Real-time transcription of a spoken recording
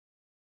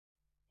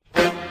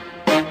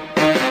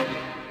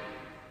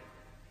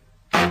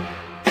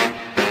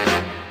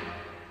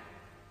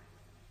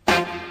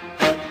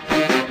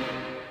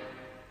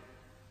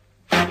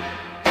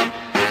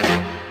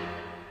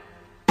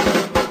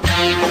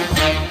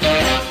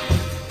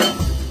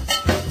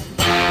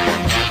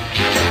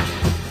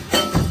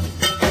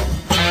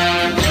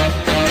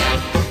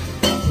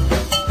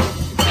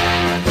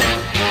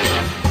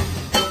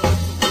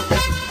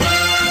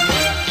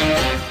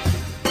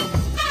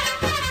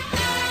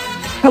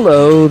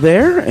Hello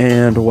there,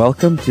 and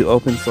welcome to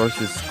Open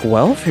Source's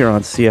Guelph here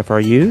on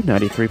CFRU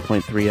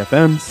 93.3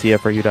 FM,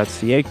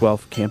 CFRU.ca,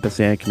 Guelph Campus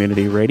and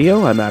Community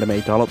Radio. I'm Adam A.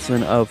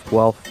 Donaldson of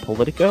Guelph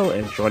Politico,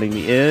 and joining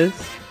me is...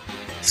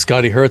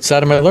 Scotty Hertz.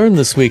 Adam, I learned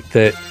this week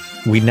that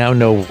we now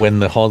know when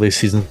the holiday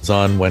season's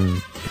on, when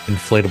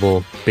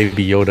inflatable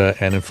Baby Yoda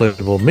and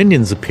inflatable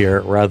Minions appear,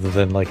 rather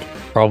than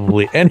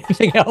probably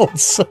anything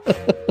else.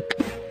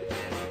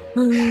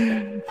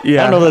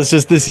 Yeah. I don't know, that's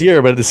just this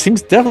year, but it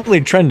seems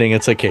definitely trending.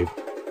 It's like, hey,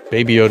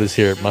 Baby Yoda's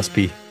here. It must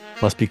be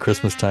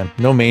Christmas time.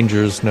 No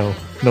mangers, no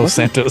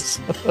Santas.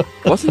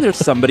 Wasn't there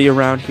somebody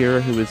around here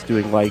who was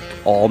doing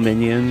all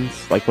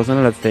Minions? Wasn't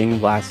it a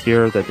thing last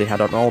year that they had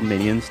an all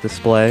Minions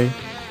display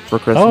for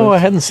Christmas? Oh, I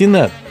hadn't seen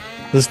that.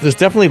 There's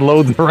definitely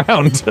loads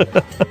around.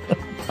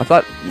 I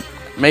thought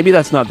maybe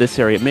that's not this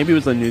area. Maybe it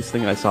was a news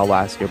thing I saw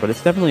last year, but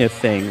it's definitely a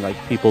thing,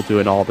 people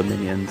doing all the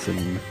Minions,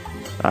 and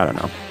I don't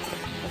know.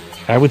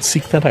 I would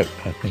seek that out,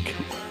 I think.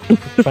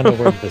 Find out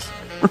where it is.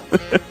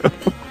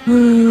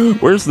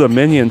 Where's the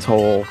Minions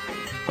hole?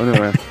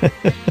 Anyway.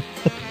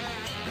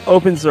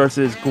 Open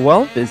Sources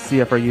Guelph is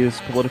CFRU's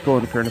political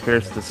and current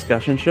affairs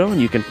discussion show, and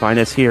you can find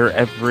us here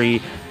every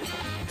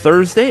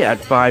Thursday at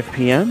 5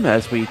 p.m.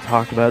 as we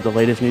talk about the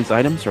latest news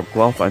items from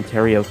Guelph,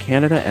 Ontario,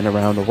 Canada, and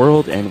around the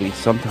world, and we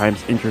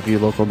sometimes interview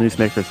local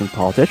newsmakers and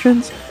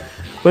politicians,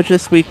 which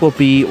this week will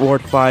be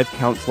Ward 5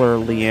 Councillor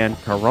Leanne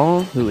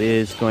Caron, who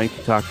is going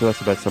to talk to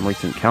us about some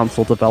recent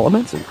council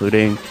developments,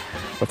 including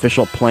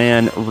official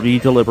plan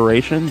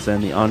redeliberations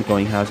and the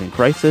ongoing housing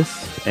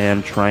crisis,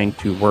 and trying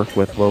to work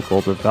with local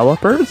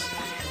developers.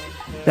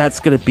 That's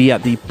going to be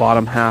at the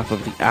bottom half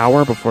of the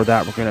hour. Before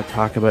that, we're going to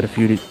talk about a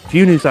few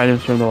news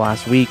items from the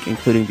last week,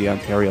 including the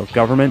Ontario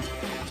government.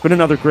 It's been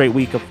another great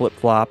week of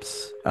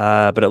flip-flops,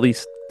 but at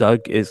least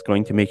Doug is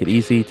going to make it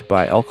easy to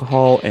buy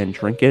alcohol and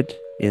drink it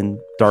in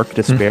dark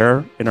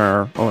despair in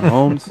our own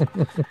homes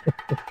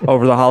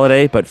over the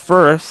holiday. But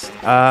first,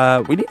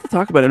 we need to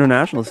talk about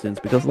international students,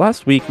 because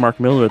last week, Mark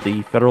Miller,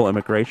 the federal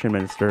immigration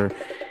minister,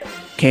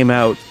 came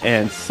out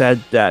and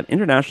said that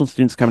international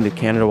students coming to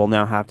Canada will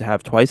now have to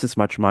have twice as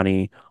much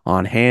money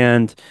on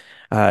hand.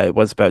 It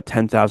was about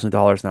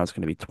 $10,000. Now it's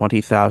going to be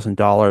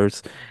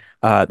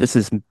 $20,000. This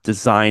is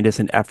designed as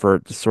an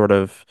effort to sort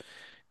of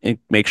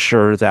make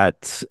sure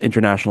that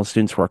international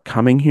students who are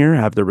coming here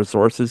have the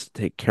resources to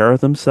take care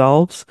of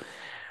themselves.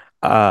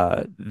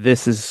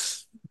 This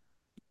is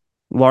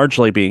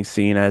largely being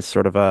seen as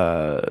sort of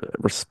a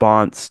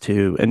response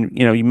to, and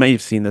you may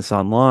have seen this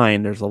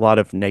online, there's a lot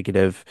of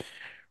negative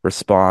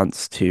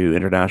response to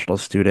international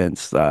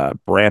students.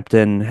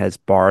 Brampton has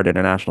barred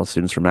international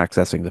students from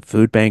accessing the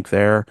food bank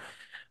there.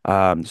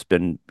 It's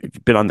been, if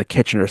you've been on the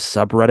Kitchener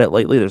subreddit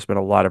lately, there's been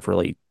a lot of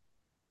really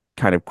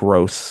kind of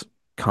gross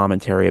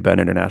commentary about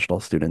international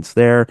students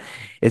there.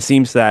 It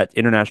seems that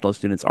international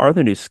students are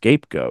the new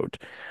scapegoat.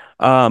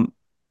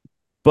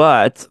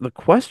 But the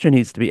question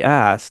needs to be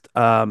asked,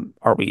 are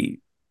we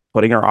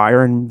putting our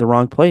ire in the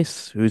wrong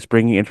place? Who's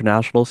bringing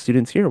international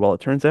students here? Well,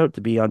 it turns out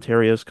to be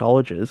Ontario's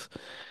colleges.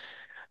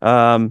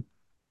 Um,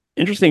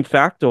 Interesting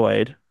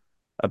factoid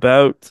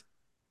about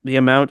the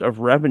amount of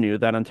revenue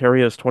that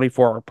Ontario's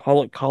 24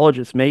 public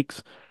colleges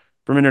makes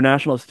from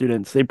international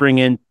students. They bring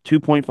in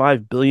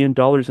 $2.5 billion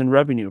in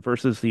revenue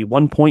versus the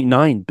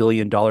 $1.9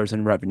 billion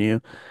in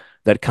revenue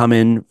that come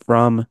in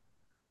from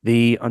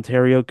the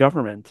Ontario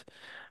government.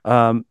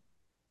 Um,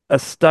 a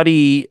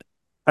study,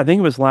 I think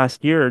it was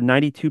last year,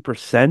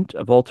 92%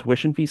 of all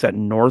tuition fees at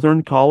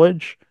Northern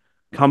College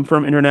come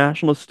from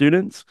international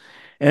students.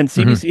 And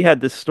Mhm. CBC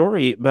had this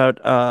story about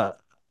a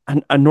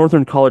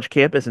Northern College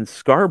campus in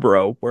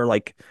Scarborough where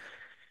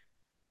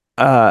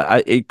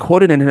it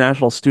quoted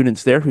international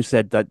students there who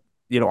said that,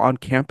 on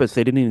campus,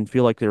 they didn't even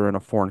feel like they were in a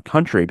foreign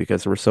country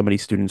because there were so many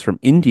students from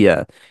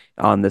India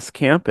on this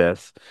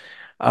campus.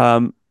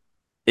 Um,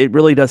 it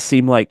really does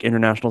seem like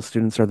international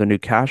students are the new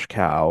cash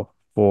cow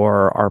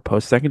for our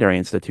post-secondary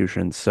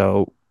institutions.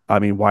 So, I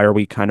mean, why are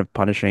we kind of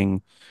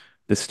punishing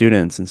the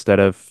students instead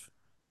of,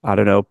 I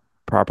don't know,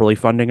 properly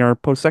funding our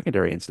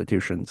post-secondary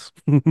institutions?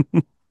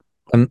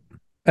 And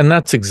and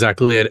that's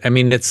exactly it. I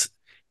mean,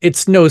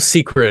 it's no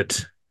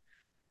secret.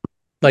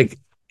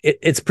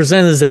 It's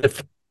presented as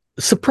if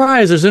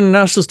surprise, there's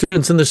international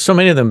students and there's so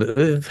many of them.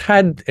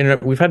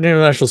 We've had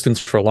international students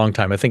for a long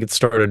time. I think it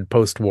started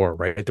post-war,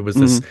 right? There was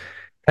this Mhm.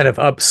 kind of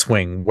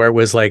upswing where it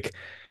was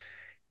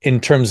in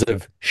terms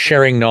of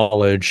sharing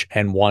knowledge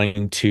and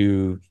wanting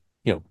to,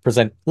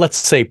 let's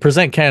say,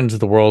 present Canada to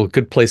the world,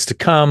 good place to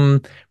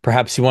come.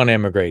 Perhaps you want to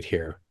immigrate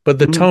here. But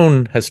the Mhm.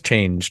 tone has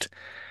changed.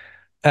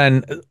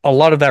 And a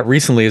lot of that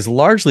recently is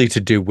largely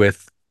to do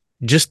with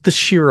just the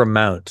sheer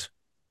amount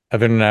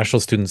of international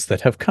students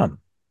that have come,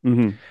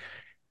 Mhm.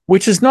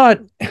 which is not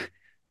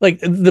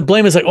the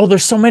blame is oh,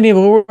 there's so many of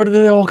them. Where do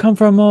they all come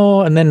from?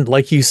 Oh, and then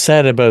like you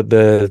said about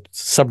the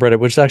subreddit,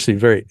 which is actually a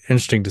very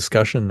interesting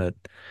discussion at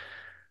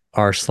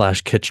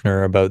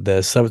r/Kitchener about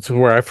this. That was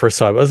where I first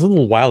saw it. It was a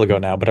little while ago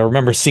now, but I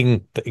remember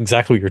seeing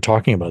exactly what you're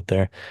talking about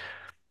there.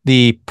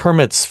 The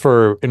permits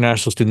for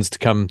international students to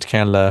come to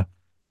Canada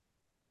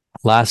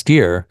last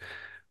year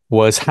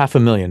was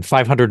 500,000,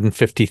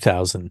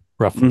 550,000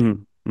 roughly. Hmm.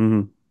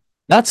 Hmm.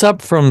 That's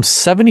up from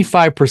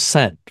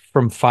 75%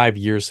 from 5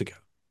 years ago.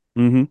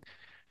 Hmm.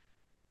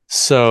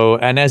 So,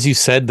 and as you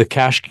said,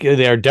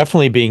 they are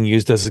definitely being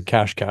used as a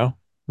cash cow,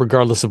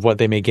 regardless of what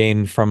they may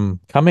gain from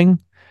coming.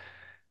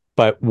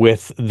 But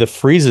with the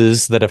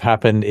freezes that have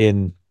happened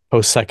in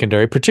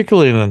post-secondary,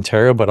 particularly in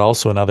Ontario, but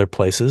also in other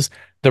places,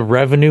 the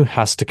revenue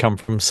has to come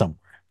from somewhere.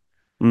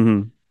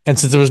 Hmm. And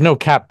since there's no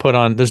cap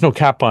on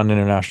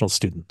international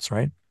students,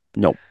 right?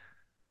 Nope.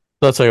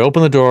 So that's like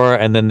open the door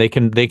and then they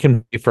can pay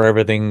for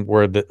everything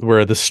where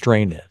the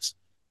strain is.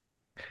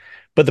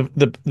 But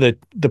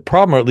the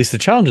problem, or at least the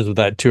challenges with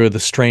that too, are the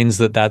strains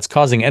that's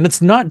causing, and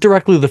it's not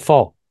directly the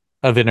fault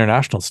of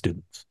international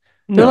students.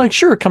 They're No. like,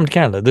 sure, come to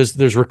Canada.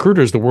 There's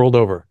recruiters the world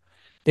over,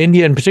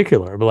 India in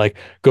particular, but like,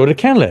 go to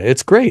Canada.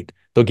 It's great.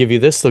 They'll give you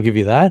this, they'll give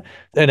you that,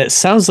 and it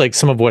sounds like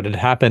some of what had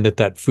happened at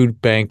that food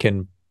bank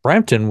in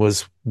Brampton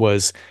was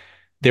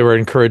they were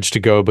encouraged to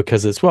go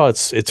because it's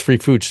free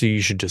food, so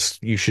you should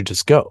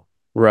just go.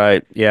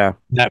 Right. Yeah.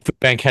 That food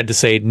bank had to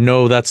say,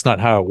 no, that's not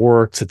how it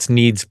works. It's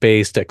needs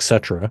based,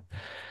 etc.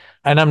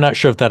 And I'm not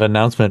sure if that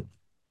announcement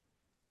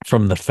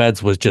from the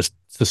feds was just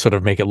to sort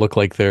of make it look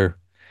like they're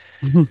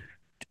Mhm.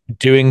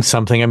 doing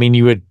something. I mean,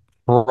 you would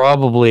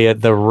probably at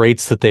the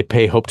rates that they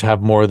pay hope to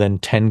have more than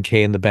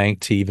 10K in the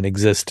bank to even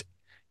exist,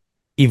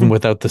 even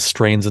without the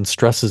strains and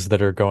stresses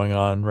that are going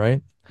on,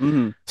 right?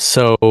 Mhm.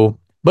 So,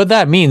 but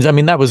that means, I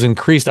mean, that was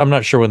increased. I'm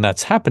not sure when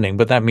that's happening,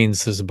 but that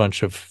means there's a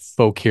bunch of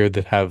folk here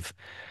that have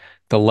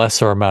the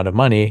lesser amount of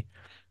money.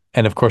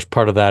 And of course,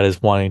 part of that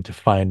is wanting to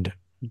find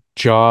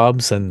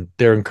jobs and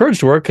they're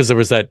encouraged to work because there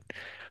was that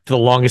for the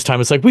longest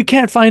time. It's like, we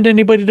can't find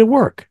anybody to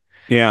work.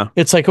 Yeah.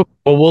 It's like, okay,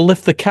 well, we'll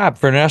lift the cap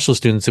for international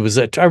students.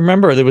 I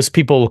remember there was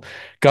people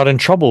got in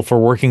trouble for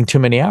working too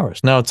many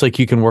hours. Now it's like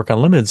you can work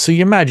unlimited. So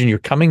you imagine you're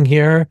coming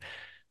here,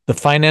 the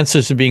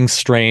finances are being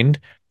strained,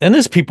 and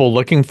there's people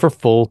looking for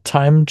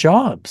full-time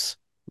jobs.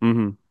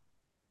 Hmm.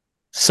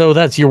 So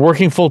that's you're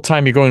working full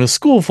time, you're going to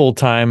school full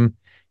time,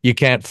 you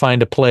can't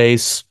find a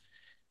place,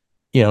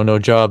 no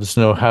jobs,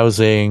 no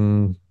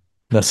housing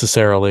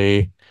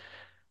necessarily.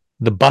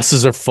 The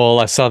buses are full.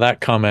 I saw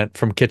that comment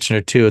from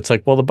Kitchener too. It's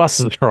like, well, the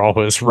buses are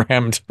always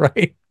rammed,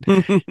 right?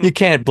 You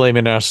can't blame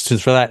international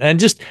students for that. And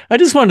I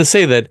just wanted to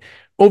say that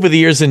over the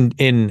years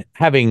in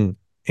having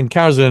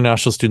encounters with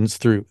international students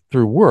through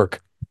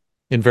work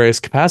in various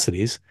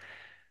capacities,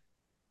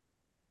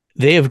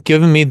 they have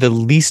given me the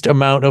least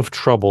amount of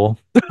trouble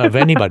of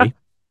anybody,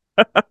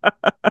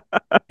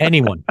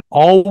 anyone.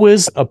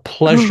 Always a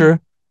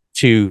pleasure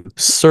to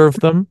serve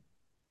them.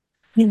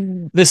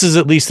 This is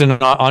at least an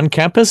on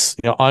campus,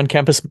 on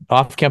campus,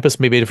 off campus,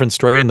 maybe a different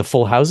story in the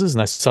full houses.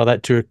 And I saw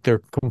that too. Their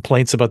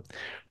complaints about,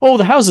 oh,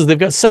 the houses, they've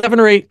got 7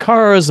 or 8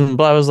 cars. And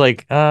blah. I was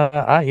like,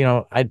 do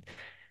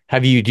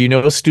you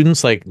know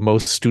students like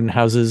most student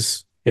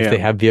houses, if Yeah. they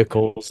have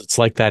vehicles, it's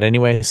like that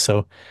anyway.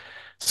 So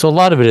a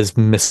lot of it is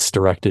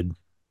misdirected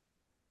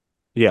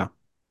Yeah.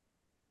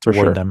 For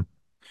toward sure. them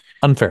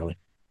unfairly.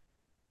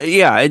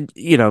 Yeah. And,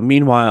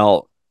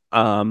 meanwhile,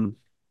 um,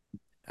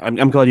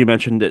 I'm glad you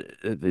mentioned it,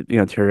 the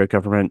Ontario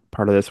government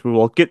part of this. We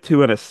will get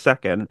to in a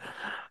second.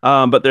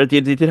 But they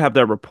did have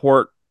that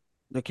report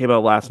that came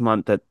out last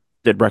month that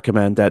did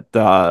recommend that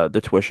the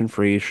tuition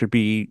free should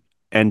be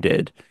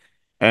ended.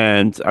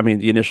 And I mean,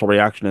 the initial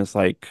reaction is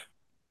like,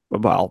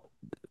 well,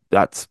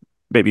 that's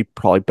maybe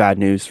probably bad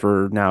news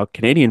for now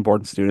Canadian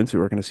born students who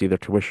are going to see their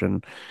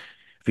tuition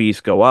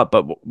fees go up.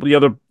 But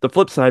the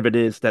flip side of it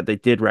is that they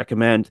did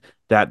recommend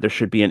that there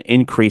should be an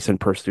increase in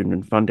per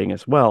student funding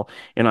as well.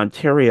 In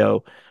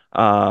Ontario,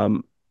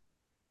 um,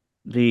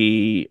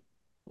 the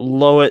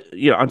lowest,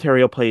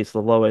 Ontario pays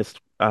the lowest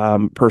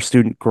per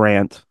student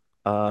grant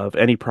of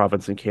any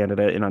province in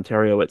Canada. In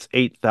Ontario, it's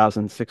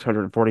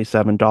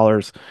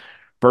 $8,647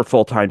 per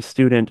full-time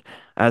student,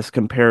 as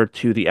compared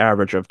to the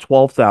average of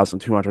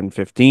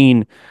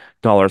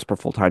 $12,215 per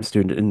full-time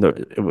student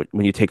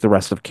when you take the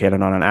rest of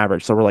Canada on an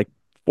average. So we're like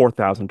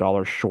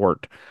 $4,000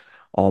 short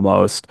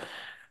almost.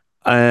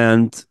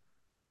 And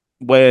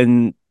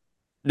when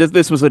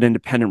this was an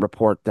independent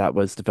report that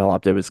was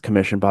developed. It was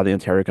commissioned by the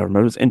Ontario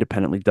government. It was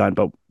independently done,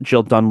 but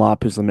Jill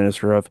Dunlop, who's the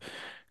Minister of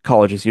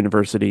Colleges,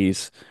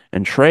 Universities,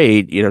 and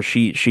Trade,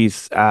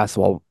 she's asked,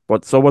 well,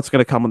 what's going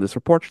to come with this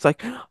report? She's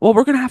like, well,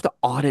 we're going to have to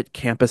audit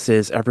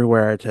campuses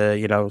everywhere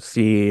to,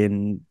 see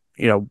and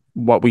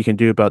what we can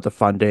do about the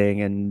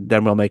funding, and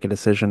then we'll make a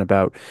decision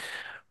about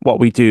what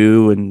we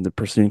do and the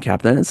pursuing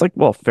cap. And it's like,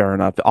 well, fair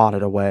enough,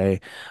 audit away,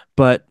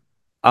 but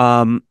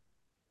um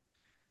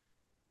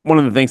one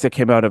of the things that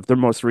came out of their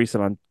most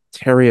recent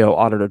Ontario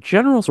Auditor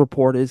General's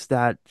report is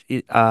that,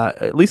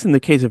 at least in the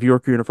case of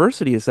York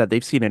University, is that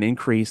they've seen an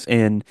increase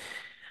in,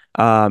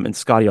 and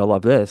Scotty, I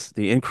love this,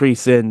 the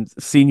increase in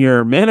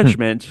senior Hmm.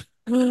 management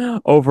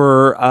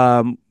over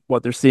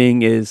what they're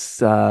seeing is,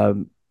 I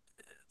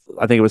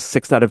think it was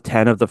 6 out of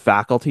 10 of the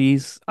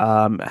faculties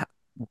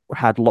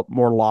had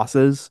more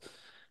losses,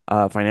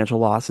 financial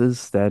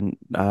losses than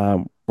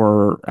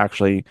were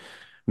actually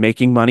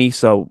making money.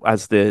 So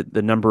as the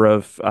number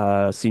of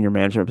senior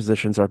management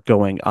positions are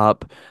going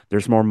up,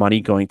 there's more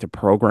money going to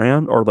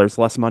program, or there's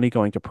less money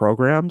going to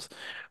programs,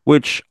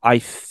 which I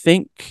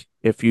think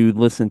if you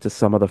listen to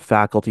some of the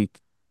faculty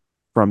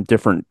from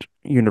different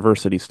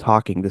universities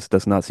talking, this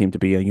does not seem to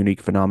be a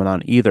unique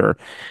phenomenon either.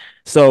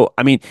 So,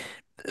 I mean,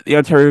 the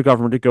Ontario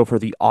government did go for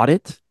the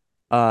audit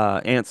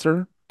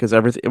answer because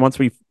everything once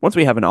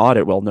we have an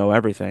audit, we'll know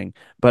everything.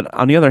 But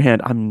on the other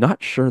hand, I'm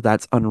not sure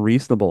that's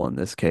unreasonable in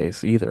this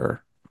case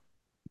either.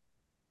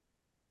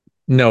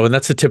 No, and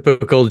that's a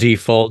typical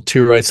default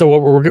too, right? So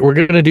what we're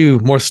going to do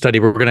more study,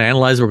 we're going to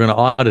analyze, we're going to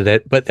audit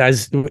it. But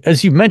as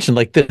you mentioned,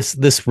 like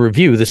this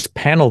review, this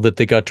panel that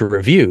they got to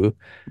review,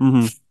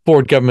 Hmm.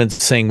 Ford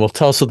government's saying, "Well,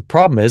 tell us what the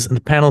problem is," and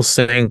the panel's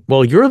saying,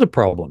 "Well, you're the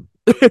problem."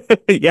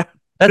 Yeah.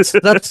 That's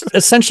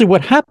essentially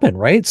what happened,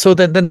 right? So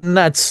then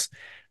that's,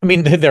 I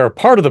mean, they're a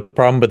part of the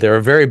problem, but they're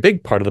a very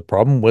big part of the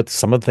problem with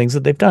some of the things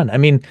that they've done. I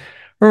mean,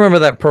 remember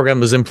that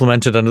program was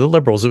implemented under the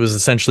Liberals. It was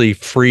essentially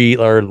free,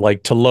 or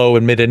like to low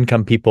and mid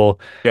income people,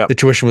 Yep. the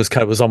tuition was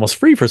cut, was almost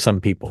free for some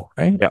people,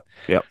 right? Yep.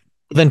 Yep.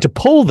 Then to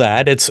pull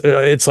that,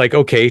 it's like,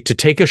 okay, to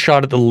take a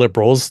shot at the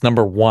Liberals,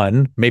 number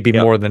one, maybe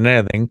Yep. more than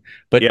anything,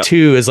 but Yep.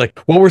 two is like,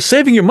 well, we're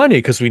saving you money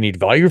because we need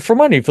value for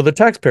money for the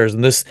taxpayers,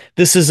 and this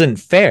isn't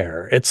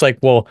fair. It's like,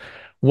 well,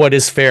 what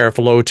is fair if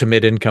low to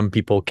mid income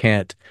people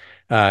can't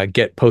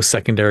get post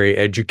secondary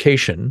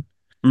education?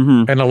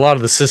 Hmm. And a lot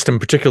of the system,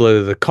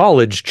 particularly the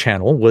college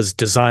channel, was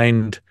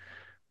designed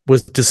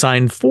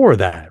for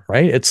that,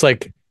 right? It's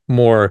like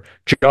more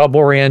job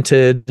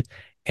oriented,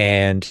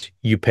 and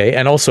you pay.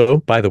 And also,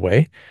 by the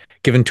way,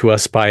 given to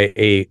us by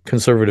a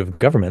conservative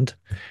government,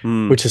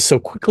 Mm. which is so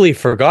quickly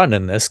forgotten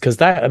in this, because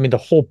that, I mean, the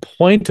whole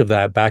point of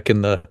that back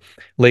in the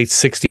late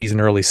 60s and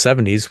early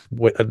 70s,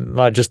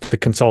 not just the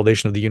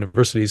consolidation of the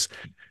universities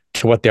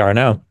to what they are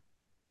now,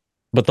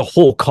 but the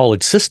whole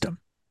college system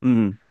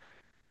Hmm.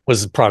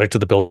 was a product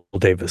of the Bill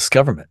Davis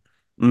government.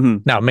 Hmm.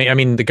 Now, I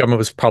mean, the government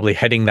was probably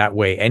heading that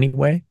way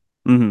anyway,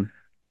 Hmm.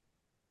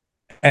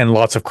 and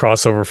lots of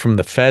crossover from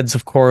the feds,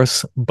 of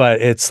course.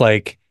 But it's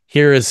like,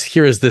 here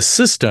is this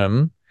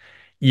system.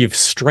 You've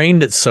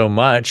strained it so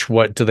much.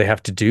 What do they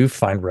have to do?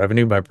 Find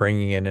revenue by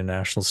bringing in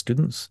international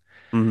students,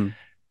 Hmm.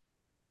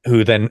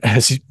 who then,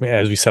 as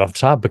we said off the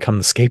top, become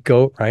the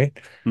scapegoat, right?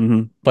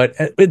 Hmm. But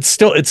it's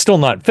still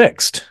not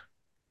fixed.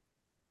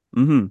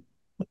 Hmm.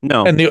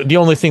 No. And the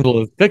only thing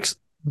that'll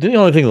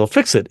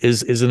fix it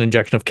is an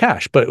injection of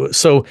cash. But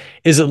so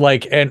is it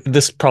like, and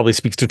this probably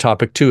speaks to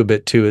topic two a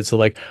bit too. It's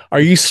like, are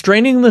you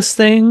straining this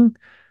thing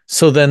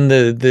so then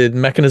the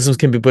mechanisms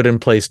can be put in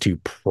place to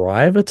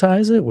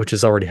privatize it, which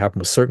has already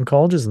happened with certain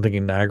colleges? I'm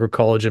thinking Niagara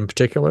College in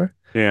particular.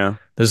 Yeah.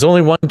 There's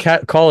only one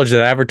college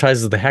that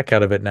advertises the heck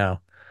out of it now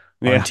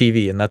on Yeah.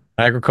 TV, and that's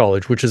Niagara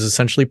College, which is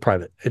essentially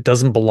private. It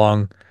doesn't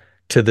belong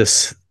to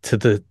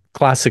the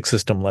classic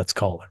system, let's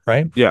call it,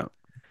 right? Yeah.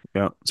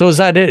 Yeah. So is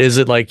that it? Is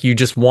it like you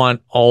just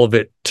want all of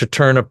it to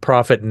turn a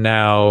profit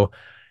now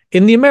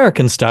in the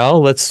American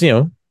style? Let's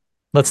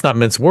not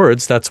mince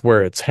words. That's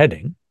where it's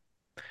heading,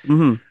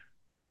 Hmm.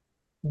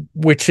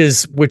 which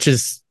is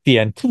the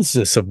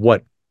antithesis of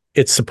what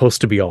it's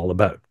supposed to be all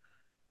about.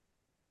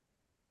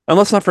 And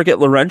let's not forget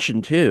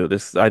Laurentian too.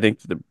 This, I think,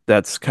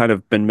 that's kind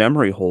of been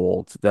memory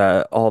hold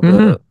that all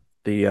Hmm.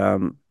 the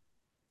um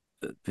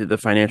the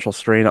financial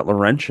strain at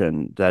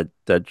Laurentian that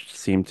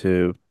seemed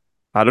to,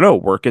 I don't know,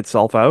 work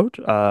itself out.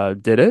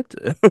 Did it?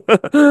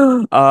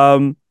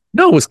 Um,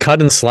 No, it was cut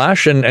and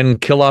slash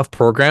and kill off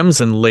programs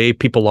and lay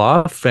people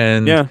off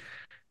and yeah,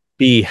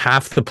 be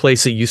half the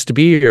place it used to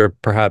be, or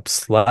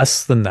perhaps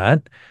less than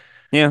that.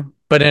 yeah.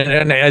 But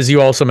and as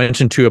you also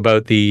mentioned too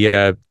about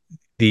the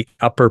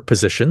upper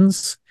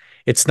positions,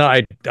 it's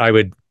not. I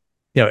would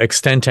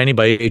extend to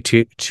anybody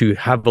to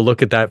have a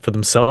look at that for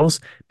themselves.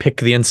 Pick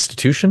the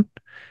institution.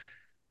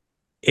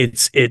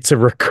 It's a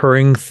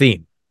recurring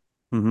theme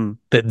Hmm.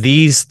 that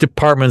these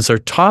departments are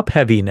top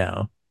heavy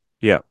now,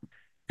 Yeah.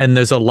 and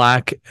there's a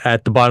lack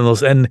at the bottom of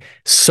those, and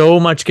so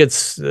much of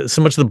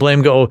the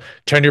blame go, oh,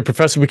 tenured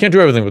professor. We can't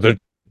do everything with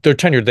they're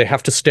tenured. They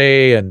have to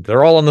stay, and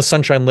they're all on the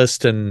sunshine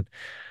list, and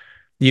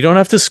you don't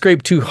have to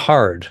scrape too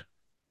hard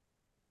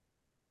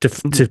to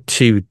Hmm.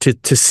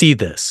 to see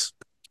this.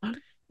 You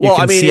Well, I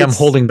can mean, see I'm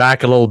holding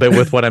back a little bit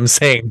with what I'm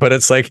saying, but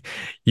it's like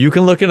you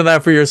can look into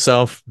that for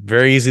yourself.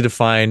 Very easy to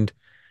find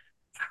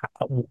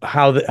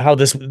how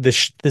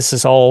this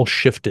is all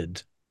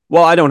shifted.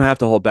 well, I don't have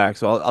to hold back,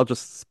 so I'll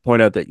just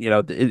point out that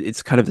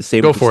it's kind of the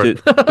same Go with the for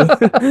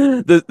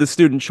it. stu the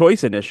student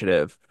choice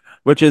initiative,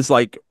 which is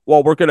like,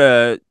 well, we're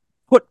gonna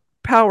put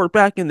power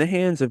back in the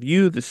hands of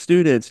you, the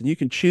students, and you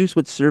can choose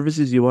what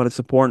services you want to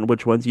support and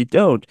which ones you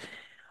don't.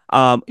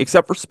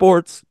 Except for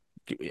sports,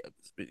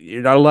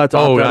 you're not allowed to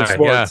opt Oh, out of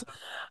yeah, sports.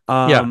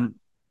 yeah. Um,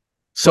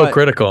 So but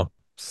critical.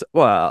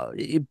 well,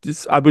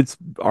 I would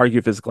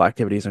argue physical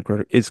activity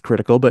is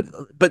critical,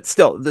 but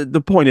still,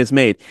 the point is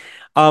made.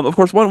 Of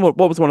course, what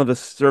was one of the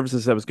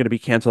services that was going to be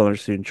canceled under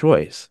student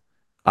choice?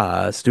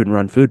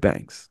 Student-run food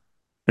banks,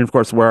 and of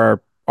course,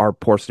 where are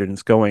poor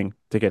students going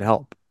to get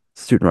help?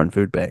 Student-run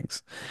food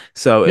banks.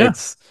 So Yeah.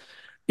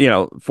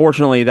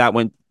 fortunately, that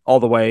went all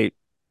the way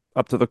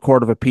up to the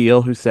Court of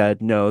Appeal, who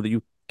said, no, that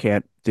you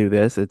can't do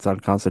this. It's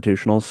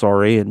unconstitutional.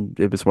 Sorry. And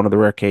it was one of the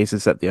rare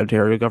cases that the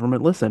Ontario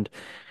government listened.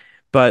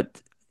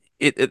 But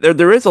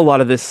there is a lot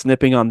of this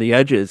snipping on the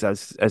edges,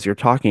 as you're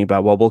talking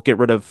about. Well, we'll get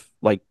rid of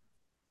like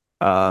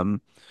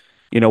um,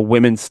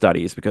 women's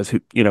studies, because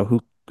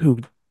who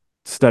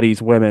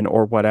studies women,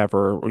 or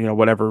whatever, or,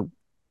 whatever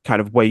kind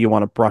of way you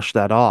want to brush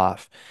that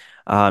off,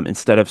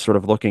 instead of sort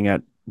of looking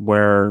at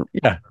where,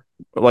 Yeah.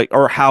 like,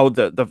 or how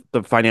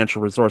the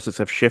financial resources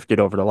have shifted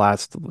over the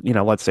last,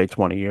 let's say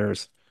 20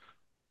 years.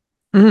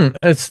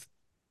 It's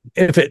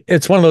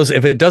it's one of those,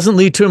 if it doesn't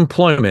lead to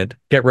employment,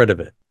 get rid of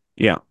it.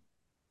 Yeah.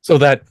 So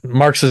that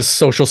Marxist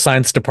social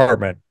science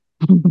department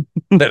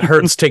that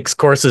Hertz takes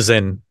courses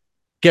in,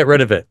 get rid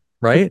of it,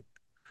 right?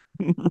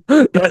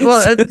 Well,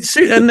 and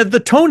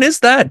the tone is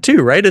that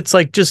too, right? It's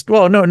like, just,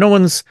 well, no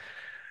one's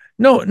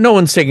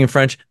taking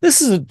French.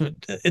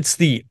 It's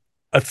the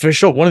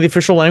official, one of the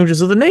official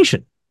languages of the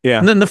nation. Yeah.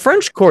 And then the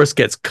French course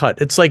gets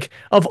cut. It's like,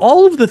 of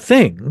all of the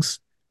things,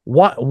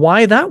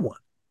 why that one?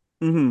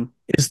 Hmm.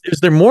 Is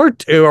there more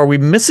are we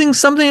missing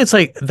something? It's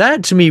like,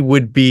 that to me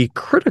would be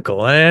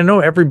critical. And I know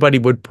everybody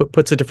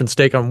puts a different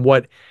stake on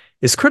what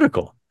is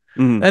critical.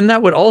 Hmm. And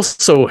that would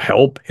also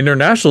help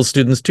international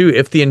students too,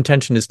 if the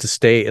intention is to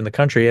stay in the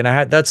country. And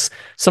that's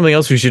something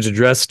else we should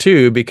address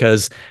too,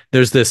 because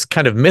there's this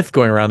kind of myth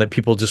going around that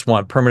people just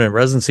want permanent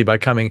residency by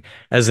coming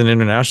as an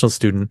international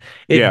student.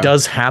 It Yeah.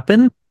 does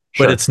happen,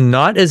 but Sure. it's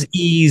not as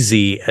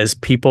easy as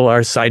people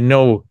are. I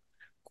know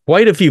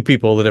quite a few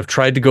people that have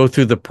tried to go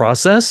through the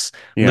process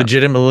Yeah.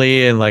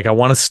 legitimately and like, I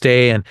want to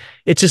stay, and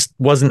it just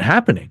wasn't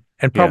happening,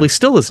 and Yeah. probably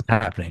still isn't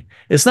happening.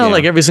 It's not Yeah.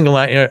 like every single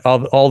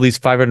all these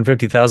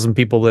 550,000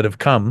 people that have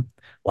come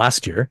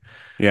last year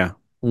Yeah.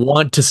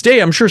 want to stay.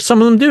 I'm sure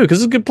some of them do, because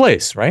it's a good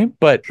place, right?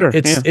 But Sure.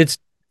 Yeah. it's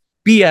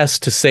BS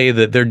to say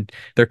that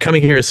they're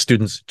coming here as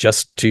students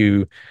just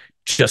to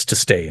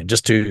stay and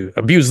just to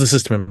abuse the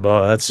system, and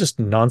blah. That's just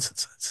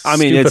nonsense. It's a I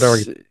mean, stupid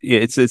argument.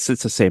 it's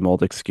the same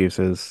old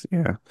excuses.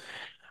 Yeah.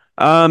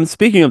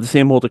 Speaking of the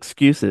same old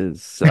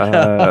excuses,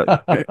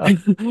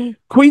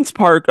 Queen's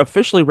Park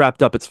officially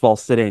wrapped up its fall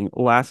sitting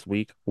last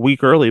week, a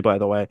week early, by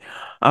the way.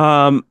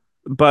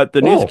 But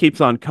the news Oh, keeps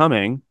on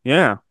coming.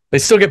 Yeah. they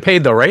still get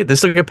paid though, right? They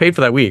still get paid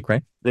for that week,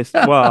 right?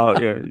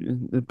 Well, yeah,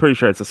 I'm pretty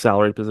sure it's a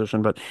salary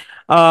position, but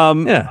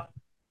um, Yeah.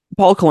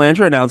 Paul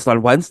Calandra announced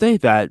on Wednesday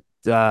that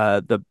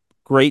the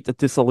great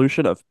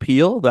dissolution of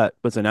Peel that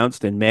was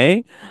announced in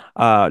May,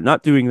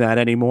 not doing that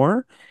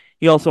anymore.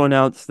 He also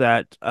announced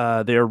that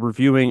they're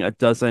reviewing a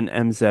dozen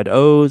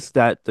MZOs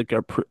that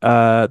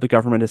the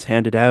government has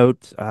handed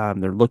out.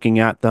 They're looking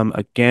at them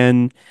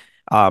again.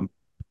 Um,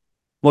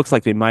 Looks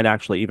like they might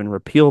actually even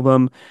repeal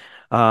them.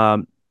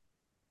 Um,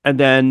 and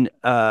then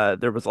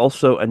there was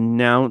also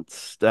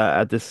announced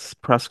at this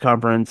press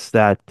conference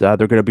that they're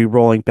going to be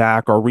rolling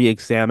back or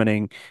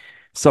re-examining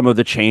some of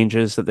the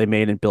changes that they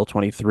made in Bill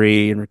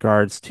 23 in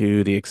regards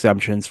to the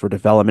exemptions for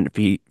development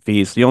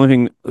fees. The only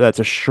thing that's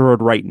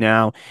assured right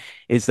now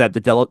is that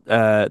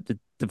the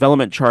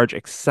development charge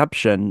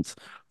exceptions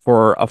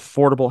for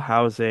affordable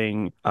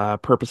housing,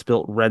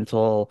 purpose-built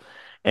rental,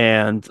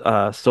 and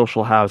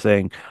social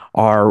housing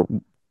are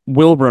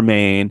will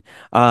remain.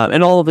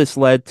 And all of this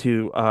led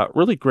to a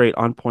really great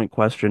on-point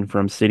question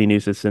from City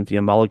News'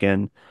 Cynthia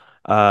Mulligan.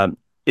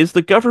 Is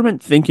the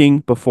government thinking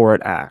before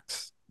it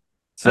acts?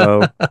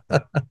 So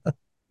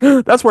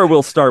that's where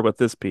we'll start with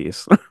this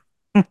piece.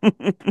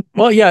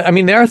 Well, yeah, I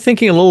mean, they are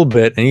thinking a little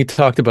bit, and you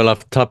talked about off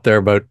the top there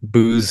about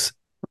booze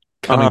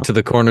coming Uh-huh. to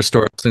the corner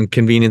stores and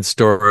convenience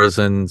stores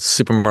and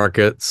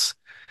supermarkets.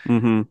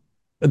 Hmm.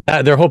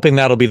 They're hoping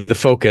that'll be the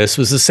focus. It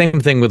was the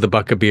same thing with the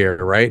buck of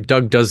beer, right?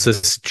 Doug does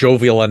this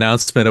jovial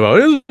announcement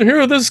about,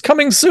 here, this is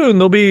coming soon.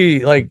 They'll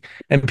be like,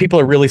 and people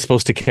are really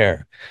supposed to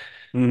care.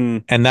 Hmm.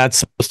 And that's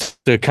supposed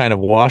to kind of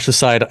wash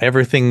aside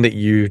everything that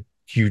you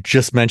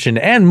just mentioned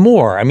and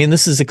more. I mean,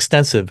 this is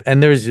extensive.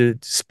 And there's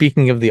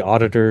speaking of the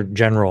Auditor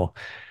General,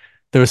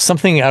 there was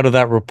something out of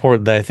that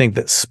report that I think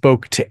that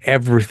spoke to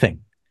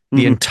everything,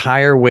 the Hmm.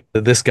 entire way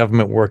that this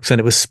government works,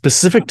 and it was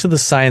specific to the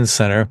Science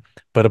Center,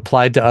 but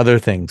applied to other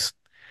things.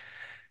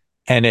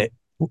 And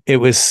it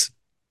was,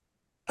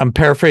 I'm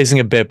paraphrasing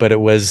a bit, but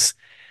it was,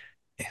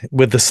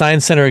 with the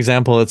Science Center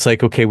example, it's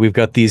like, okay, we've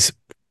got these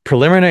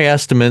preliminary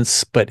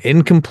estimates, but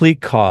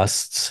incomplete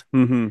costs,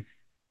 Hmm.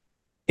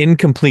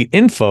 incomplete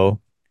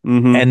info,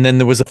 Hmm. and then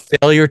there was a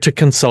failure to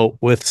consult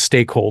with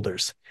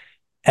stakeholders.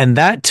 And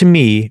that to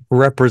me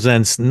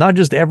represents not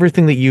just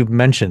everything that you've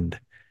mentioned,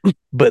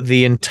 but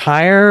the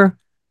entire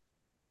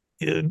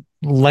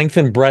length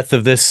and breadth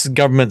of this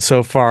government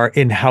so far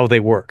in how they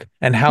work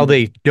and how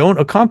they don't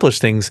accomplish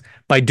things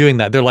by doing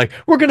that. They're like,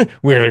 we're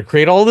gonna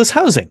create all this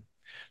housing.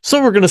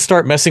 So we're gonna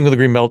start messing with the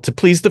green belt to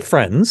please the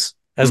friends,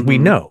 as we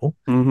Hmm. know.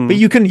 But Hmm.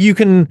 you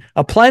can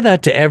apply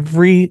that to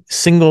every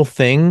single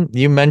thing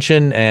you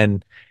mentioned,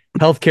 and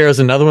healthcare is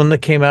another one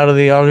that came out of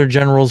the Auditor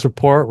General's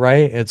report,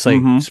 right? It's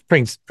like Hmm.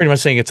 pretty much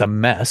saying it's a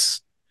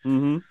mess.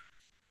 Hmm.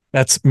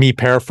 That's me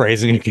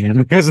paraphrasing again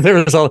because there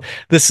was all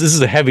this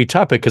is a heavy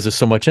topic because there's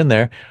so much in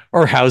there.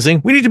 Or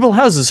housing. We need to build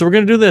houses, so we're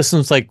going to do this. And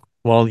it's like,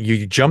 well,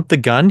 you jumped the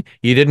gun.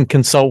 You didn't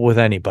consult with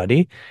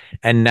anybody.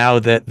 And now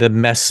that the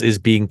mess is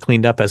being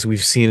cleaned up, as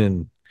we've seen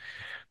in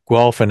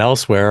Guelph and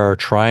elsewhere, are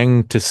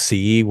trying to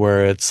see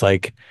where it's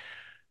like,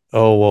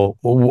 oh,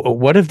 well,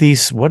 what of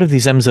these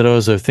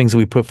MZOs or things that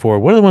we put forward?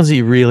 What are the ones that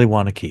you really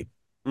want to keep?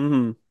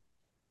 Hmm.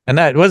 And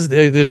that was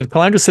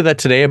Calandra said that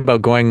today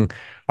about going.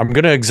 I'm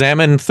going to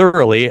examine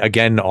thoroughly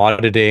again,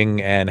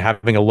 auditing and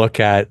having a look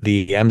at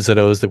the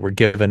MZOs that were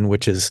given,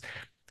 which is,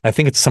 I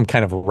think it's some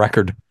kind of a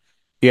record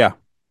Yeah.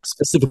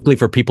 specifically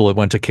for people that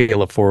went to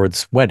Caleb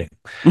Ford's wedding.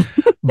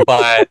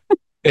 But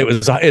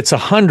it's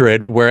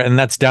 100 where, and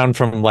that's down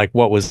from like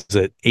what was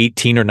it,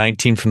 18 or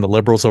 19 from the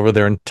Liberals over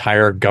their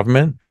entire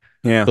government.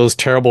 Yeah. Those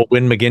terrible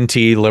Win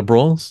McGinty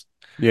Liberals,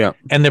 Yeah.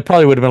 and there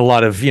probably would have been a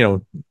lot of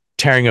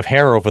tearing of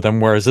hair over them.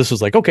 Whereas this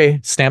was like, okay,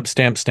 stamp,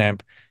 stamp,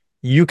 stamp.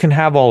 You can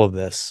have all of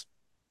this.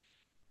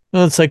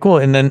 Well, it's like, well,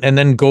 and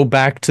then go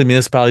back to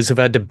municipalities who've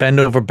had to bend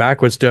over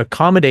backwards to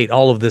accommodate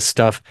all of this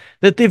stuff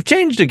that they've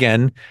changed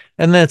again.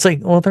 And then it's like,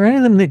 well, are there any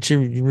of them that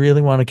you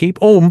really want to keep?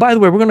 Oh, and by the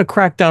way, we're going to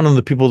crack down on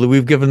the people that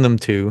we've given them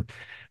to.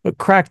 But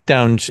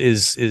crackdown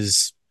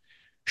is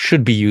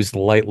should be used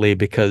lightly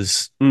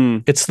because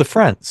Mm. it's the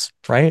friends,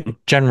 right?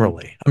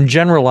 Generally, I'm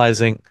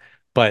generalizing,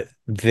 but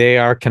they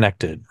are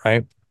connected,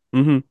 right?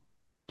 Hmm.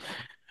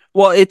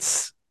 Well,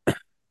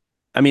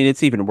 I mean,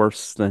 it's even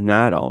worse than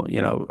that.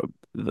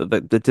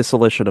 The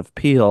dissolution of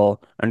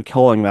Peel and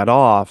killing that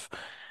off.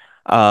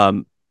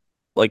 Um,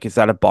 like, is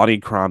that a Bonnie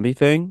Crombie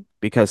thing?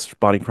 Because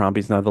Bonnie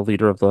Crombie's now the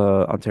leader of the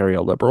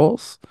Ontario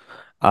Liberals.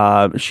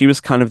 She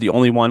was kind of the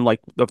only one, like,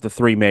 of the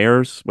three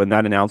mayors when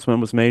that announcement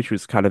was made. She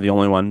was kind of the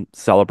only one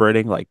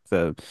celebrating. Like,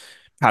 the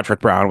Patrick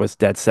Brown was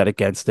dead set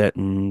against it,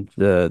 and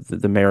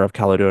the mayor of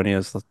Caledonia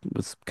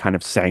was kind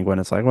of sanguine.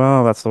 It's like,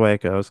 well, that's the way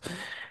it goes.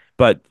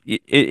 But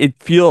it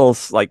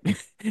feels like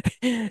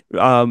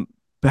um,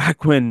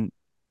 back when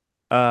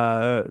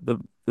the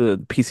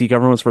PC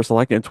government was first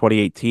elected in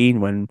 2018,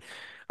 when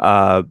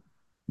uh,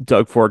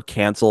 Doug Ford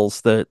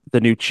cancels the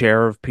new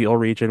chair of Peel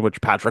Region,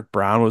 which Patrick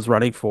Brown was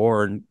running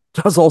for, and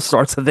does all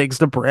sorts of things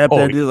to Oh,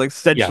 Brampton, like yeah, that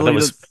essentially to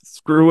was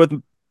screw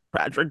with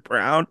Patrick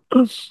Brown.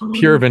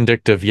 pure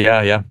vindictive.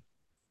 Yeah, yeah.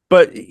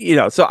 But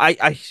so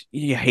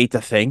you hate to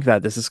think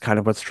that this is kind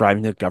of what's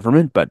driving the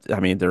government, but I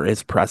mean there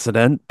is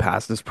precedent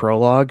past this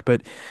prologue,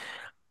 but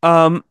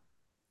um,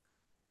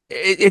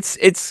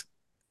 it's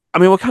I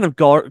mean, what kind of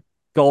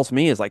galls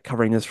me is like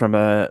covering this from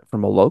a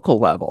local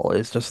level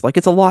is just like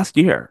it's a lost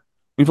year.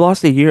 We've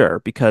lost a year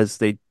because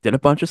they did a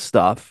bunch of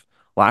stuff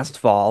last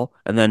fall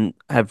and then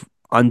have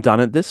undone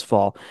it this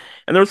fall.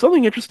 And there was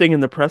something interesting in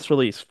the press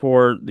release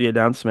for the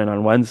announcement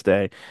on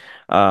Wednesday,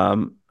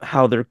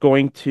 how they're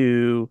going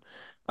to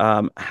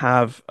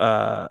have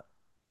an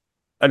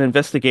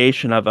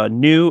investigation of a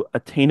new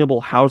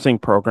attainable housing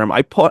program.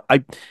 I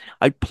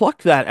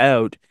plucked that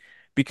out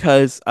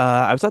because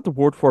I was at the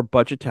Ward 4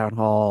 budget town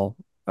hall.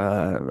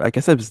 I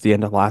guess it was the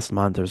end of last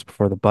month. It was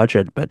before the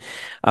budget, but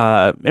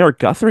Mayor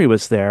Guthrie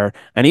was there,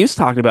 and he was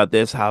talking about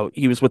this. How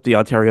he was with the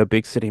Ontario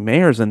big city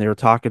mayors, and they were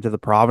talking to the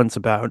province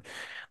about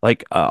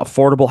like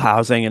affordable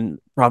housing. And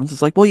province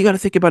is like, well, you got to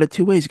think about it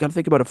two ways. You got to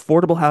think about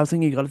affordable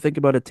housing. You got to think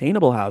about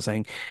attainable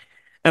housing.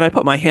 And I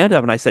put my hand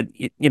up and I said,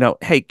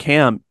 hey,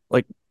 Cam,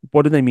 like,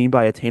 what do they mean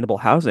by attainable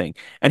housing?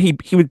 And he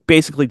would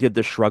basically did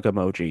the shrug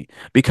emoji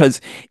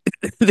because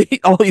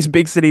all these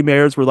big city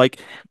mayors were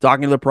like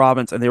talking to the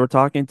province and they were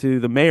talking to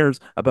the mayors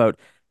about,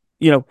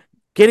 you know,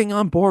 getting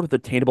on board with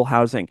attainable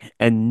housing,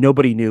 and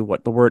nobody knew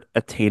what the word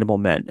attainable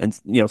meant. And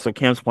so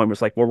Cam's point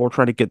was like, well, we're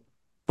trying to get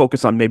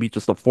focus on maybe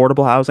just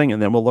affordable housing,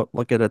 and then we'll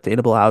look at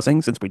attainable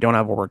housing since we don't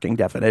have a working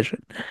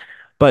definition.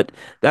 But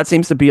that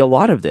seems to be a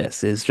lot of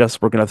this is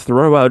just we're going to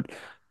throw out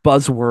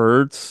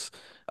buzzwords.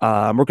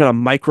 We're going to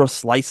micro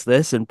slice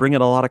this and bring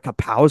in a lot of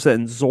Kapowza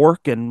and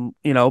Zork and,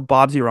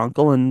 Bob's your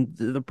uncle, and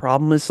the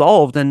problem is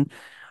solved. And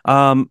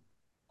um,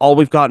 all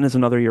we've gotten is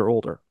another year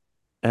older.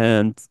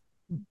 And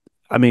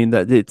I mean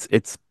that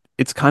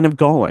it's kind of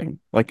going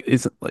like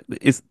is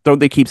don't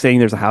they keep saying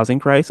there's a housing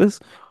crisis?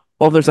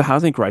 Well, if there's a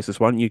housing crisis,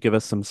 why don't you give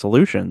us some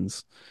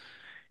solutions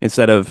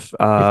instead of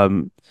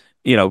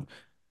you know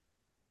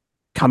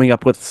coming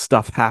up with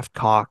stuff half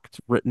cocked,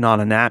 written on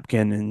a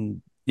napkin,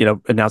 and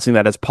announcing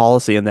that as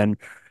policy, and then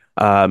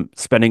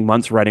spending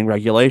months writing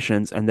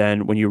regulations, and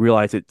then when you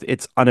realize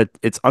it's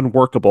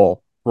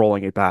unworkable,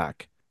 rolling it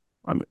back.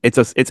 It's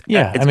a,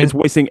 Yeah, I it's mean,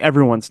 wasting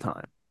everyone's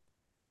time.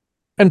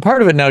 and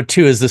part of it now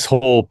too is this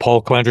whole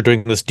Paul Calandra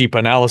doing this deep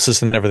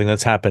analysis and everything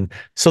that's happened.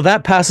 So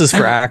that passes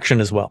for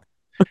action as well.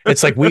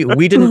 It's like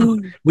we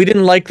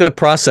didn't like the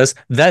process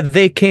that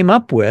they came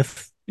up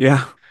with.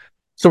 Yeah,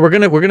 So we're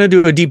gonna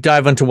do a deep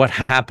dive into what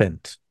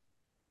happened.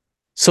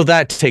 So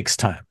that takes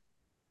time.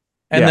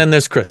 And yeah. then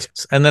there's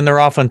Christmas. And then they're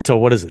off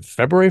until what is it,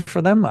 February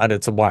for them?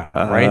 It's a while,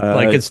 right?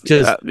 Like it's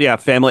just Yeah.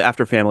 Family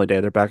after Family Day,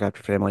 they're back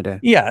after Family Day.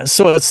 yeah.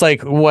 So it's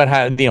like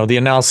the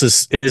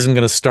analysis isn't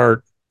gonna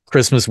start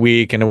Christmas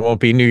week and it won't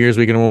be New Year's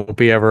week and it won't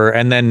be ever.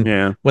 And then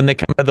Yeah. when they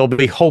come, they'll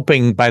be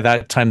hoping by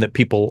that time that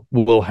people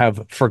will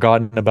have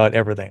forgotten about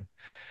everything.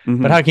 But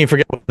Hmm. how can you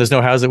forget when there's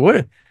no housing?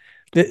 What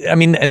I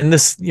mean, and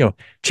this,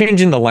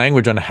 changing the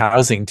language on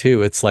housing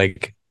too. It's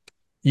like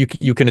you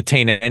can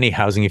attain any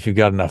housing if you've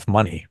got enough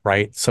money,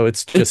 right? So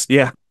it's just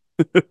Yeah.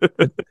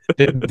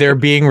 they're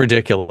being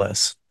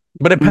ridiculous.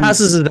 But it Hmm.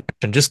 passes as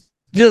action.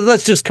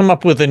 Let's just come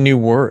up with a new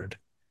word.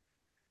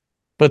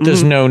 But Hmm.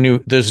 there's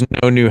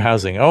no new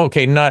housing. Oh,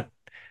 okay, not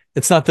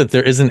it's not that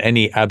there isn't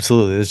any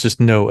absolutely. There's just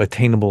no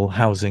attainable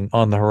housing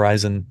on the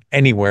horizon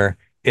anywhere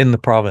in the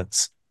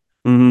province.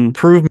 Hmm.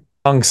 Prove me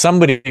wrong.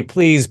 Somebody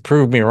please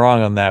prove me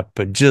wrong on that,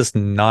 but just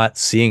not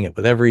seeing it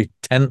with every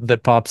tent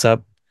that pops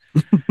up.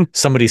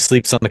 Somebody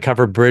sleeps on the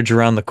covered bridge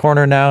around the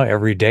corner now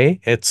every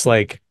day. It's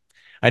like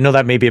I know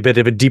that may be a bit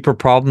of a deeper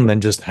problem than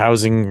just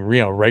housing,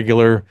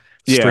 regular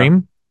Yeah.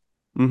 stream,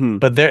 Hmm.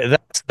 but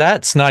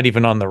that's not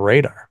even on the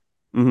radar,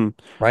 Hmm.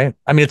 right?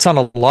 I mean, it's on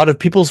a lot of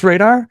people's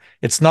radar.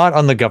 It's not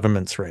on the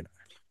government's radar.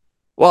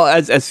 Well,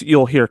 as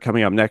you'll hear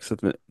coming up next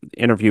with the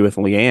interview with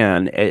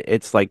Leanne,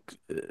 it's like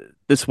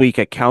this week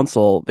at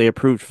council they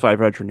approved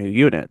 500 new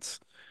units,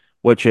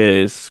 which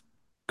is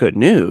good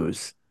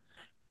news.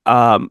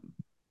 Um,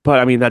 but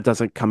I mean that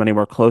doesn't come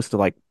anywhere close to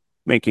like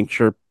making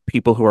sure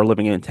people who are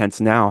living in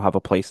tents now have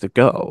a place to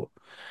go.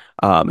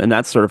 And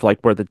that's sort of like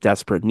where the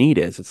desperate need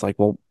is. It's like,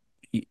 well,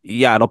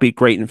 yeah, it'll be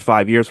great in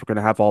 5 years. We're going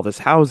to have all this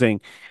housing,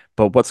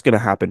 but what's going to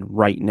happen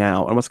right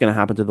now? And what's going to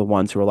happen to the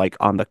ones who are like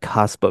on the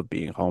cusp of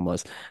being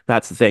homeless?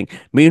 That's the thing.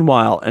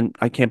 Meanwhile, and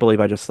I can't believe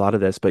I just thought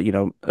of this, but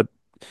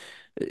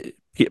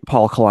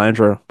Paul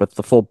Calandra with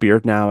the full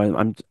beard now,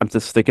 and I'm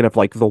just thinking of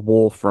like the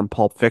wolf from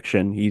Pulp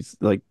Fiction. He's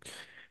like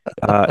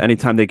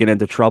anytime they get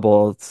into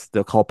trouble,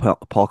 they'll call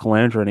Paul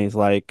Calandra, and he's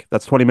like,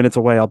 "That's 20 minutes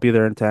away. I'll be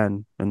there in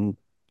 10." And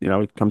he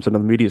comes into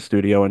the media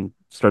studio and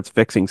starts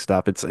fixing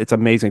stuff. It's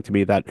amazing to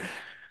me that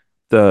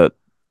the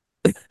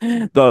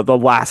the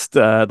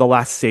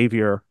last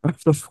savior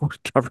of the Ford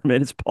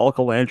government is Paul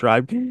Calandra.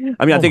 I mean,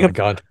 Oh my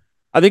God.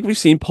 I think we've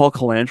seen Paul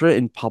Calandra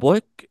in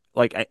public,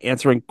 like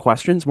answering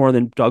questions more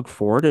than Doug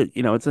Ford.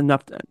 It's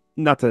enough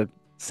not to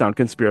sound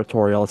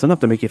conspiratorial. It's enough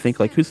to make you think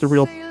like, who's the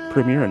real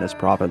premier in this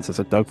province? Is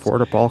it Doug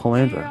Ford or Paul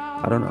Calandra?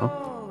 I don't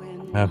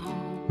know. Yeah.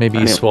 Maybe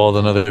I he mean, swallowed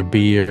another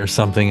bee or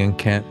something and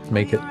can't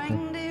make it.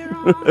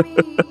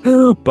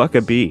 Buck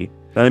a bee.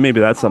 Maybe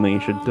that's something you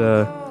should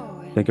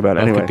think about.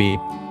 Buck a Anyway, bee.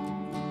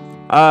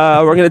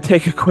 we're gonna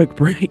take a quick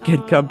break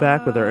and come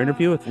back with our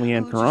interview with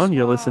Leanne Caron.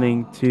 You're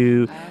listening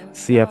to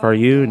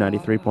CFRU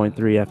 93.3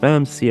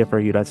 FM,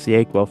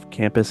 CFRU.ca, Guelph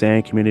Campus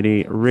and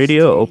Community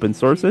Radio, open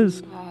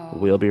sources.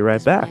 We'll be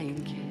right back.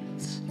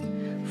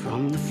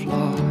 From the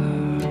floor,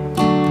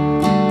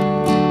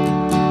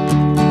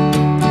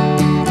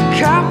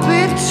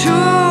 carpet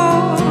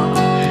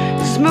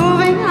is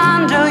moving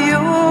under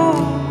you,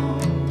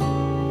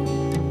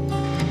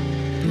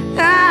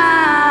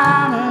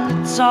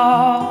 and it's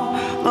all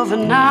over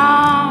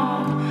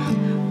now,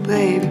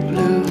 baby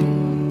blue.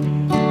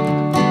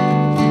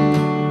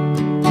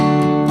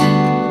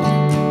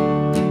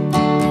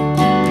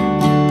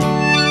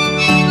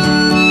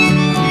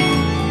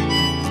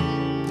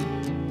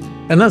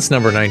 And that's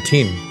number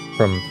 19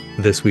 from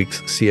this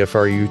week's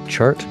CFRU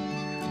chart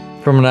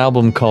from an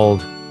album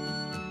called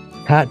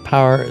Cat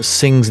Power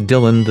Sings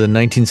Dylan, the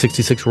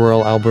 1966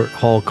 Royal Albert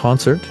Hall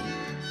concert,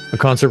 a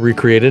concert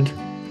recreated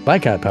by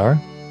Cat Power.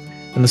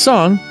 And the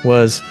song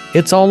was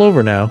It's All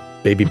Over Now,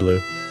 Baby Blue.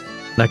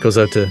 And that goes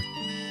out to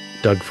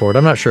Doug Ford.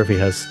 I'm not sure if he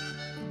has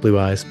blue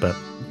eyes, but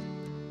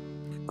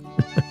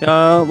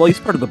Well, he's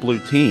part of the blue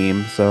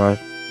team, so it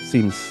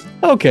seems.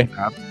 okay.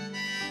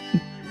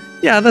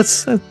 Yeah,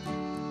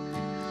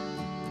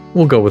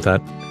 we'll go with that.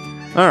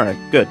 All right,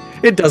 good.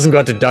 It doesn't go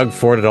out to Doug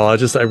Ford at all.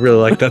 I really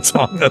like that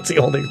song. That's the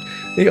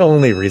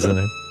only reason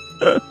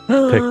I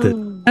picked it.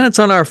 And it's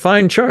on our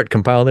fine chart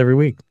compiled every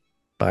week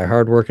by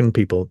hardworking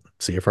people at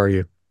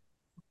CFRU.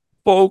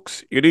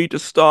 Folks, you need to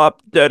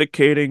stop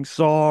dedicating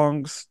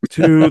songs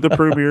to the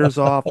premier's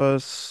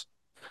office.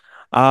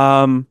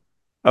 Um,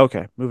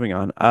 okay, moving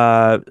on.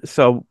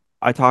 So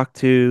I talked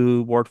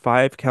to Ward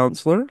 5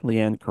 counselor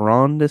Leanne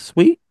Caron this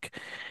week.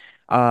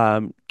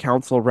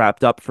 Council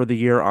wrapped up for the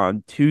year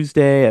on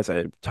Tuesday. As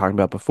I talked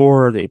about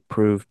before, they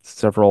approved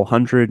several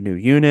hundred new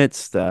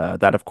units.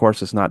 That, of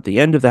course, is not the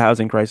end of the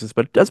housing crisis,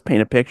 but it does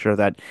paint a picture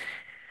that,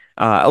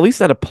 at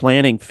least at a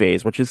planning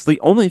phase, which is the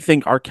only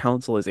thing our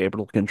council is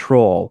able to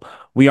control,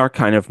 we are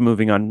kind of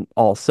moving on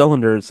all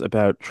cylinders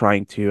about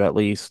trying to at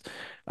least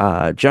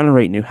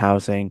generate new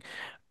housing.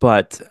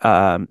 But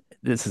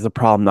this is a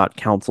problem not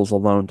councils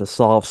alone to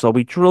solve. So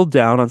we drilled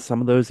down on some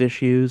of those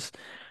issues,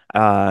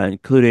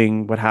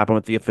 including what happened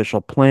with the official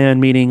plan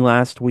meeting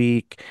last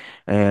week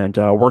and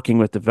working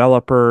with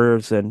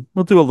developers. And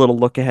we'll do a little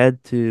look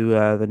ahead to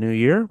the new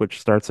year,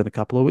 which starts in a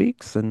couple of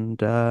weeks. And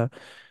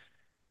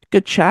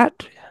good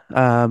chat.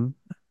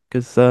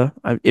 Because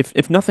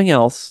if nothing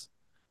else,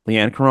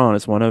 Leanne Caron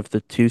is one of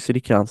the two city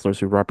councilors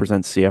who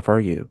represent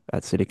CFRU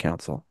at city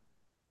council.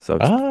 So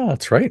it's Ah,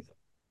 that's right.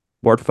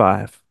 Ward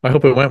 5. I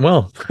hope it went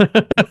well.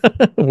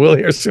 We'll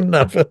hear soon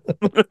enough.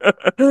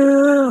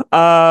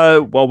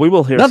 Well, we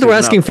will hear Not that soon we're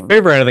asking enough.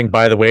 favor or anything,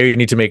 by the way. We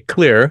need to make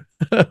clear.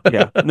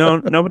 Yeah, no,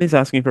 nobody's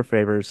asking for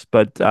favors,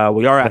 but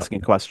we are No.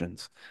 asking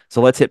questions.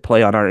 So let's hit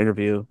play on our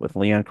interview with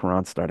Leanne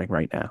Caron starting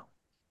right now.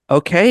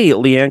 Okay,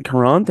 Leanne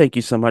Caron, thank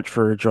you so much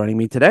for joining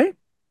me today.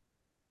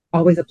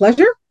 Always a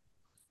pleasure.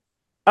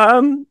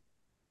 Um,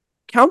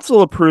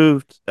 Council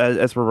approved,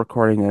 as we're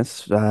recording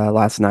this,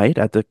 last night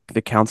at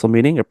the council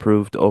meeting,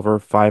 approved over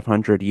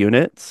 500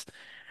 units.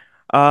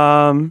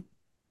 Um,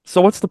 so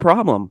what's the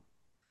problem?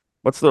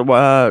 What's the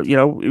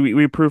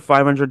we approved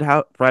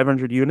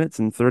 500 units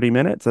in 30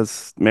 minutes,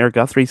 as Mayor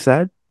Guthrie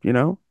said.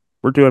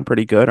 We're doing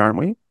pretty good, aren't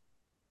we?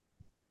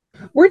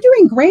 We're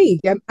doing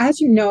great.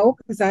 As you know,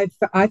 because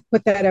I've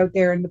put that out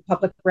there in the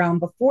public realm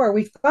before,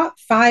 we've got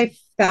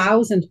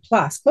 5,000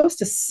 plus, close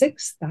to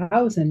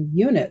 6,000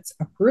 units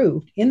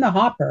approved in the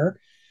hopper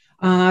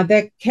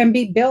that can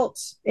be built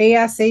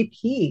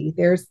ASAP.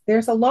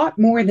 There's a lot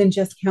more than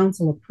just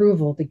council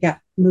approval to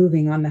get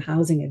moving on the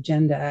housing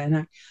agenda,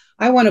 and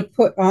I want to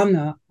put on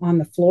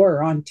the floor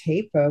or on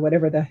tape,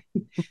 whatever the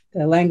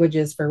language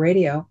is for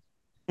radio,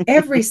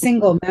 every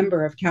single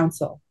member of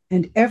council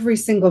and every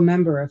single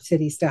member of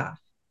city staff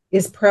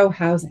is pro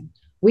housing.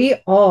 We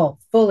all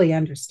fully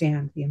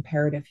understand the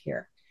imperative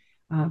here.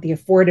 The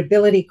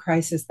affordability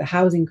crisis, the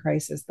housing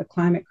crisis, the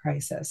climate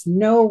crisis.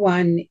 No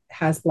one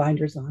has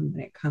blinders on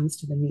when it comes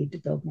to the need to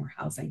build more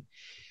housing.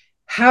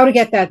 How to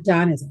get that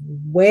done is a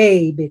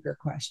way bigger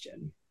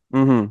question,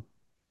 Mm-hmm.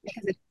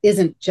 because it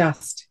isn't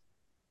just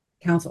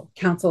council.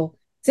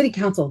 City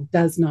council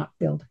does not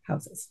build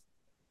houses.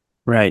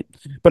 Right.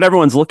 But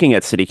everyone's looking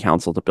at city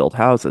council to build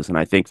houses, and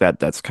I think that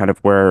that's kind of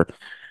where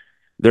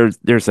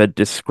there's a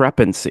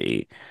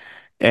discrepancy.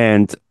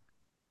 And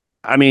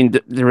I mean,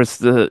 there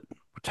was we're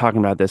talking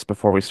about this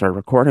before we started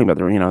recording, but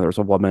there was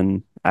a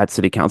woman at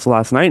city council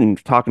last night,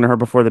 and talking to her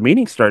before the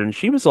meeting started, and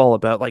she was all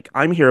about, like,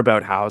 I'm here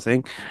about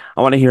housing.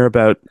 I want to hear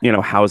about,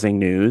 housing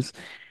news.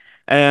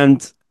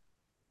 And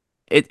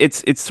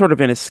it's sort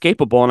of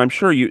inescapable, and I'm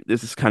sure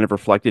this is kind of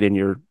reflected in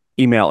your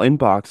email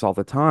inbox all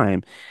the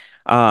time.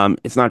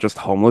 It's not just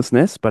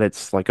homelessness, but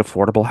it's like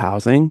affordable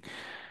housing.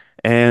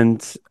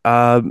 And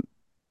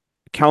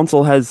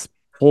council has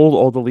pulled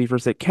all the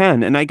levers it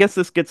can. And I guess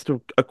this gets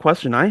to a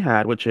question I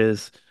had, which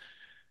is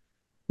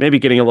maybe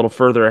getting a little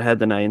further ahead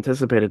than I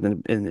anticipated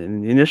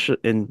in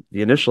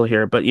the initial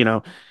here. But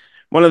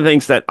one of the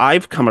things that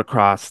I've come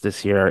across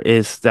this year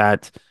is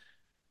that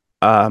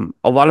a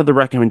lot of the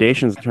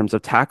recommendations in terms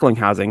of tackling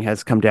housing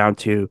has come down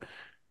to,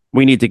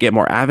 we need to get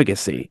more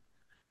advocacy.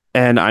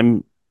 And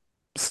I'm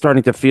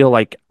starting to feel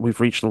like we've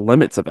reached the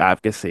limits of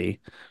advocacy.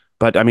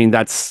 But I mean,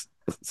 that's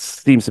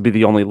seems to be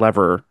the only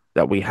lever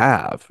that we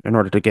have in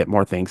order to get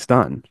more things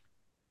done.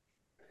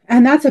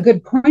 And that's a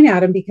good point,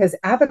 Adam, because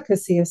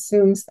advocacy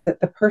assumes that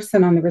the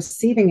person on the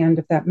receiving end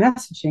of that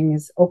messaging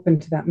is open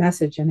to that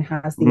message and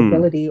has the Mm,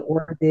 ability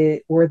or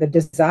the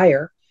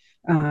desire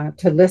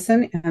to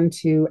listen and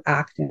to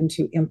act and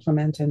to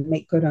implement and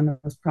make good on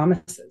those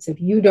promises. If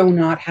you do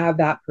not have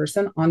that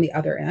person on the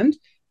other end,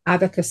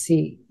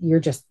 advocacy, you're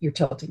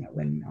tilting at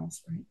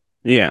windmills, right?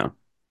 yeah.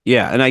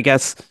 Yeah. And I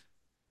guess,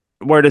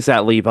 where does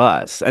that leave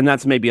us? And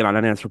that's maybe an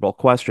unanswerable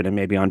question and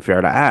maybe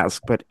unfair to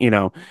ask, but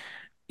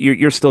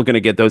you're still going to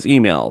get those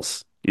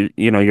emails.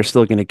 You're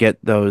still going to get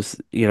those,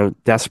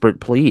 desperate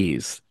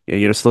pleas.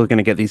 You're still going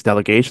to get these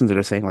delegations that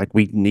are saying, like,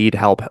 we need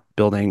help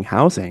building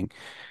housing,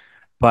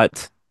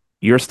 but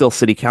you're still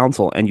city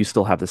council and you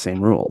still have the same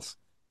rules.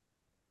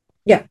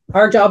 Yeah,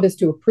 our job is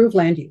to approve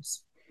land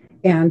use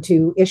and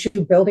to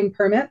issue building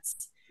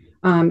permits,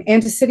 and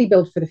to city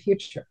build for the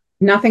future.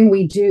 Nothing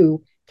we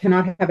do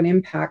cannot have an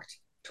impact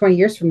 20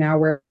 years from now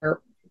where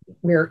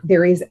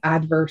there is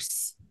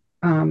adverse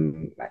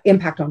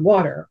impact on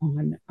water,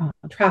 on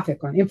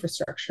traffic, on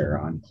infrastructure,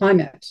 on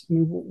climate. I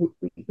mean,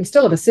 we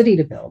still have a city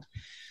to build,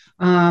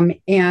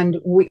 and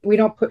we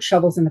don't put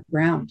shovels in the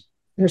ground.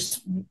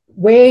 There's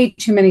way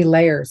too many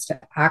layers to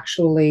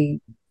actually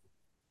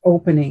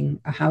opening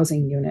a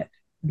housing unit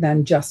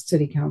than just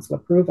city council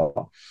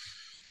approval.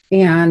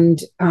 And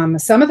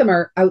some of them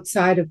are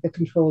outside of the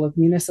control of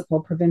municipal,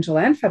 provincial,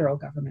 and federal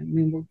government. I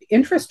mean,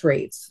 interest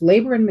rates,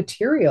 labor and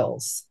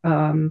materials.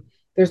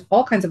 There's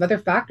all kinds of other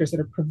factors that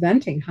are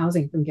preventing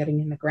housing from getting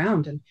in the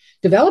ground. And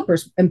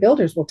developers and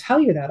builders will tell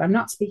you that. I'm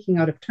not speaking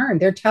out of turn.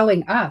 They're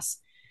telling us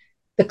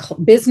the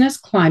business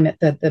climate,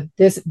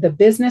 the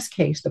business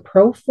case, the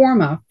pro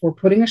forma for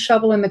putting a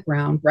shovel in the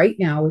ground right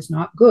now is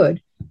not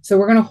good. So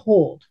we're going to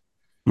hold.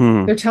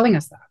 Mm. They're telling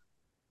us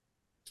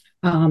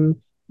that.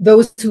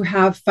 Those who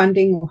have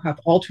funding will have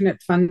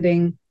alternate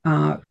funding,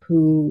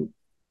 who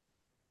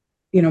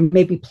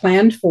maybe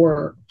planned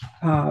for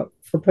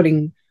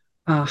putting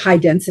high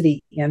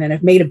density in and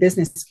have made a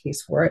business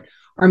case for it,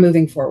 are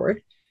moving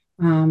forward.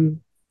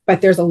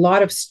 But there's a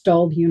lot of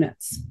stalled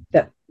units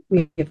that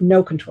we have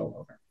no control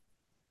over.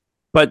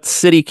 But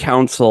city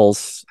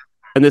councils,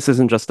 and this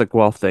isn't just a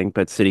Guelph thing,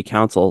 but city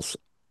councils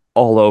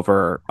all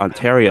over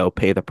Ontario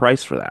pay the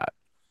price for that.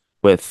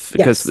 because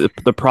Yes.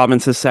 the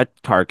province has set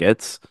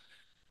targets,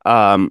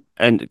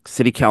 and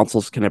city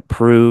councils can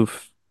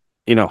approve,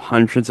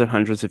 hundreds and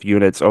hundreds of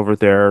units over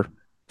their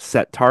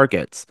set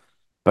targets.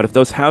 But if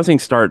those housing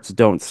starts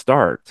don't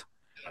start,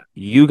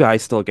 you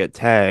guys still get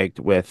tagged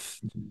with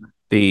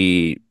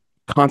the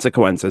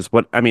consequences.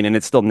 What I mean, and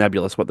it's still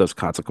nebulous what those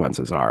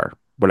consequences are,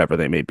 whatever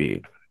they may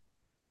be.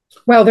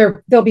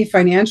 Well, they'll be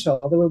financial.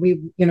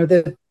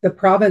 The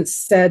province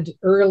said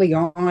early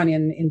on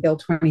in Bill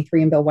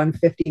 23 and Bill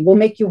 150, we'll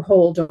make you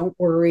whole. Don't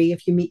worry.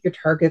 If you meet your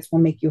targets,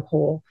 we'll make you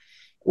whole.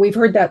 We've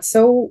heard that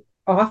so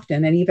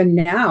often, and even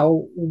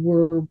now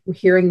we're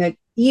hearing that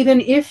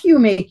even if you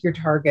make your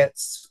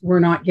targets, we're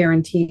not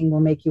guaranteeing we'll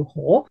make you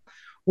whole,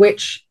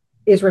 which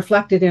is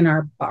reflected in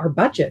our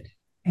budget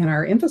and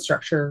our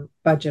infrastructure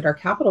budget, our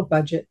capital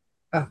budget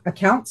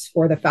accounts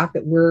for the fact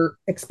that we're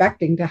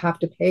expecting to have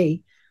to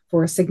pay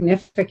for a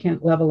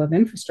significant level of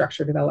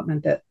infrastructure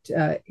development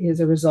that is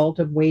a result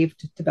of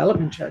waived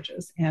development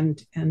charges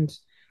and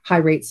high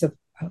rates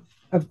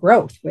of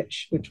growth,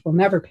 which will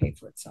never pay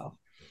for itself.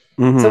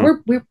 Mm-hmm.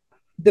 So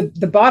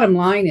the bottom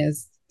line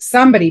is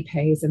somebody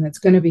pays, and it's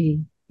going to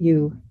be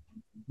you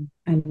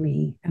and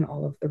me and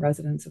all of the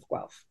residents of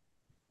Guelph.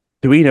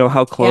 Do we know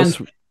how close?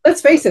 And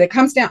let's face it, it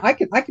comes down. I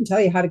can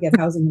tell you how to get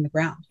housing in the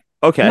ground.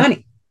 Okay.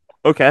 Money.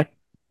 Okay.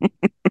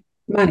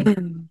 Money.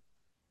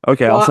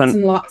 Okay. Lots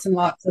and lots and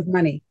lots of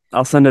money.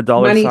 I'll send a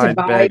dollar money sign to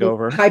buy bag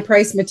over. high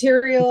price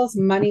materials,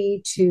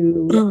 money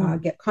to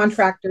get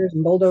contractors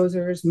and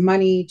bulldozers,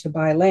 money to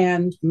buy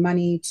land,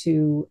 money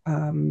to,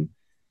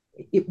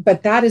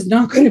 but that is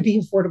not going to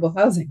be affordable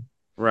housing.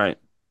 Right.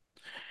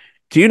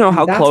 Do you know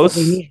how That's close?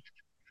 what we need.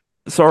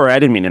 Sorry, I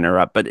didn't mean to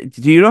interrupt, but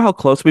do you know how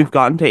close we've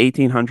gotten to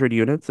 1,800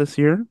 units this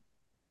year?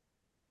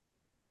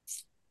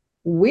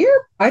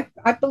 I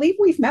believe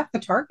we've met the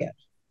target.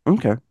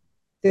 Okay.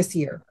 This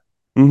year.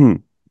 Mm-hmm.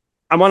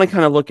 I want to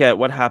kind of look at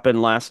what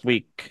happened last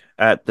week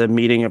at the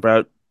meeting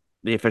about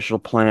the official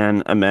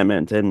plan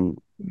amendment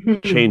and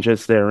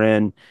changes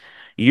therein.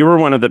 You were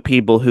one of the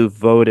people who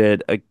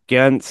voted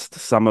against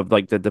some of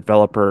the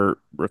developer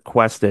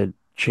requested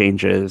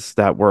changes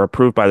that were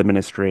approved by the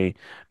ministry,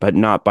 but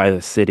not by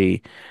the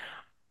city.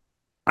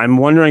 I'm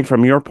wondering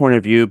from your point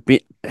of view,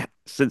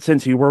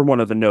 since you were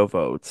one of the no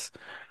votes,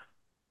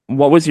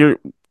 what was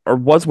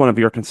was one of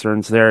your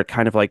concerns there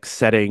kind of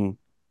setting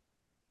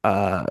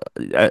a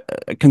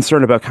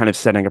concern about kind of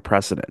setting a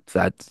precedent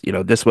that,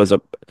 this was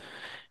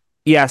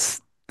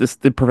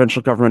the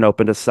provincial government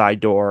opened a side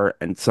door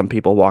and some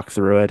people walk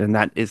through it, and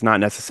that is not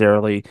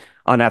necessarily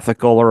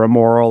unethical or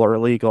immoral or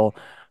illegal,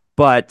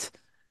 but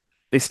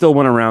they still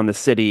went around the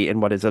city in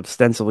what is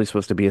ostensibly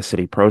supposed to be a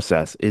city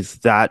process. Is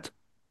that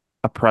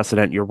a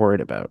precedent you're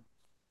worried about?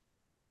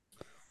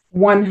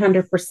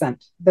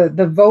 100%.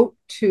 The vote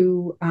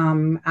to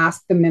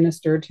ask the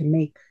minister to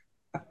make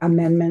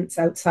amendments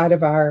outside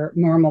of our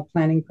normal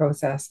planning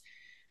process,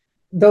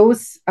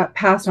 those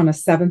passed on a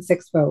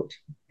 7-6 vote.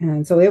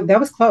 And so that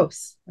was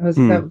close.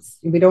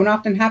 We don't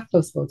often have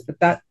close votes, but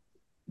that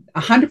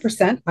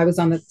 100%, I was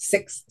on the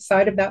 6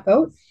 side of that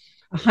vote,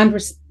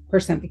 100%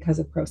 because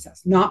of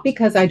process, not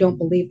because I don't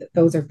believe that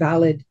those are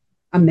valid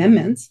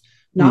amendments,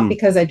 not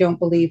because I don't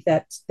believe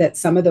that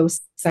some of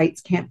those sites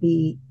can't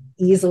be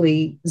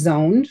easily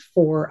zoned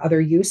for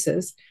other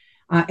uses,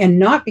 and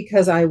not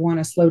because I want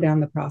to slow down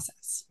the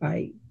process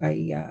by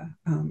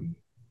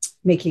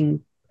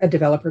making a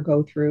developer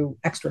go through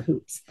extra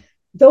hoops.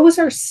 Those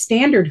are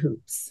standard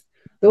hoops.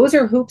 Those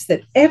are hoops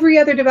that every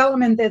other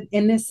development that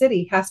in this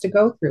city has to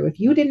go through. If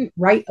you didn't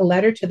write a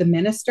letter to the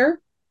minister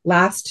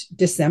last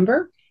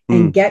December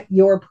and get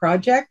your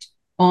project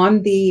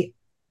on the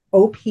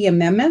OP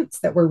amendments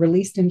that were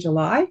released in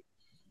July,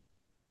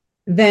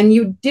 then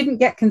you didn't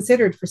get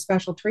considered for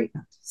special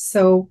treatment.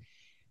 So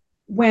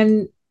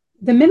when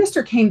the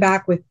minister came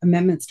back with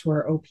amendments to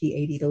our OP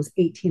 80, those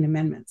 18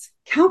 amendments,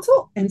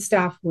 council and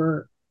staff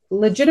were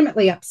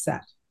legitimately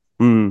upset.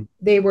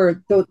 They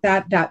were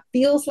that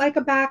feels like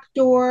a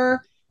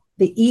backdoor.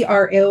 The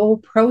ERO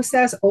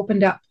process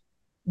opened up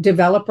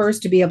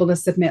developers to be able to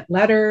submit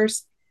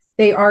letters.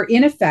 They are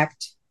in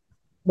effect,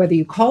 whether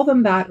you call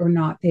them that or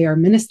not, they are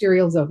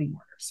ministerial zoning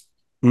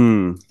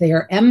orders. They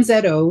are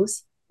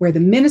MZOs where the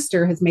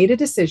minister has made a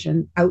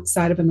decision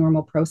outside of a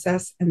normal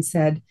process and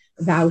said,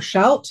 thou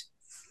shalt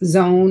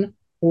zone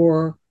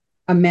or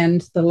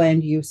amend the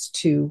land use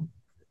to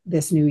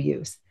this new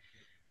use.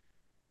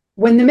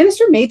 When the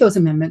minister made those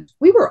amendments,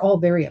 we were all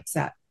very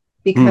upset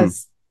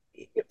because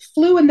it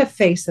flew in the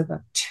face of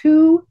a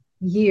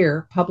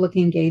 2-year public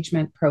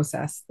engagement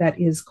process that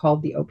is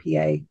called the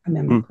OPA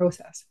amendment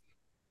process.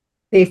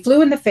 They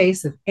flew in the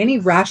face of any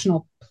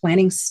rational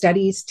planning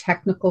studies,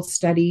 technical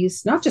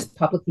studies, not just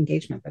public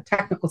engagement, but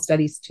technical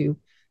studies to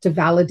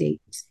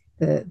validate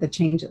the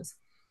changes.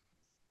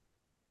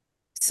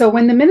 So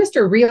when the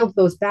minister reeled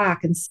those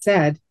back and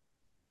said,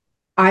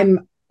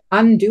 I'm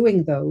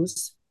undoing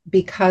those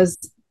because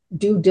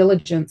due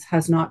diligence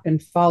has not been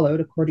followed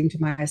according to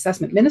my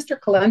assessment. Minister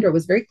Calendro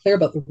was very clear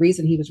about the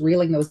reason he was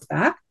reeling those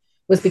back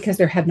was because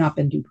there had not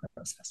been due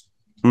process.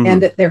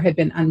 And that there had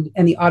been,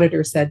 and the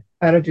auditor said,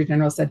 Auditor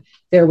General said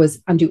there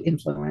was undue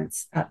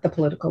influence at the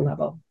political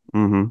level.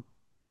 Mm-hmm.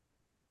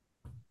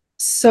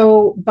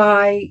 So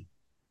by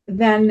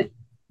then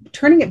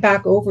turning it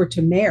back over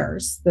to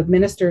mayors, the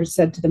minister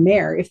said to the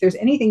mayor, if there's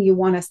anything you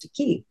want us to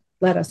keep,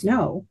 let us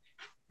know.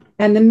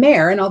 And the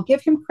mayor, and I'll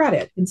give him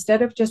credit,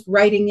 instead of just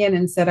writing in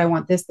and said, I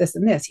want this, this,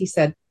 and this, he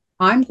said,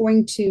 I'm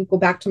going to go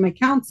back to my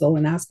council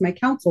and ask my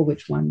council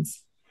which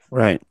ones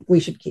Right. we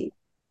should keep.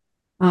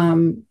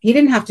 He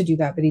didn't have to do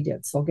that, but he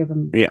did. So I'll give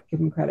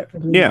him credit for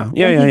doing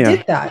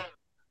that.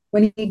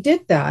 When he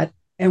did that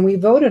and we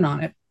voted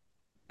on it,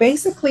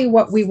 basically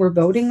what we were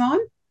voting on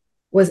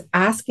was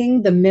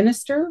asking the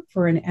minister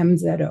for an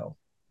MZO.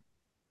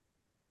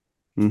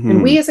 Mm-hmm.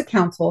 And we as a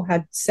council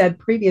had said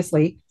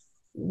previously,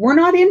 we're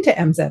not into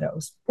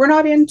MZOs. We're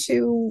not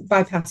into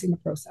bypassing the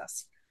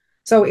process.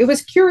 So it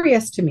was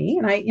curious to me.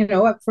 And I,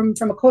 from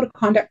a code of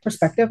conduct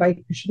perspective,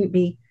 I shouldn't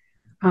be,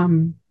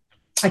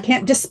 I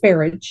can't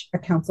disparage a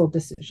council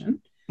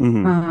decision.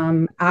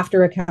 Mm-hmm.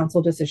 After a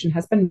council decision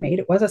has been made,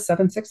 it was a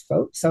 7-6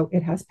 vote, so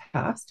it has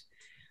passed.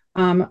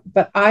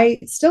 But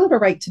I still have a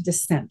right to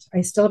dissent.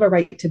 I still have a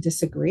right to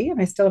disagree,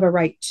 and I still have a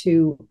right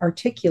to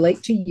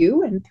articulate to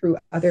you and through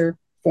other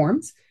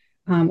forms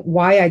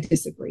why I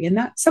disagree. And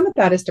that some of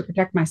that is to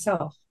protect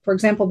myself. For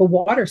example, the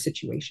water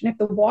situation. If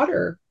the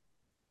water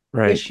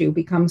issue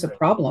becomes a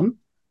problem,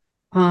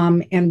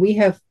 and we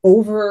have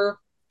over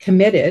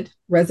committed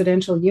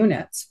residential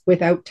units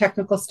without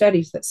technical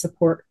studies that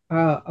support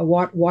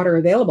water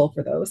available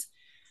for those,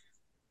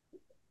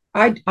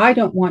 I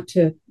don't want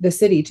the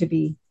city to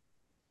be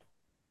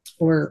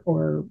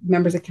or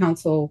members of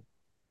council,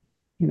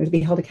 to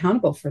be held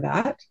accountable for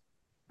that.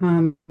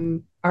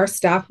 Our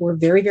staff were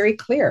very, very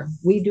clear.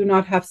 We do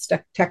not have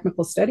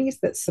technical studies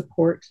that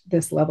support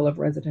this level of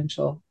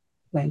residential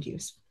land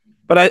use.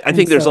 But I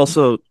think there's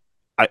also,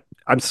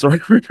 I'm sorry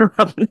for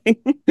interrupting,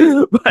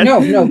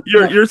 but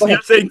you're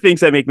saying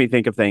things that make me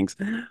think of things.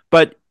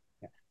 But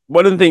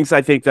one of the things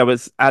I think that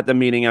was at the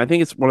meeting, and I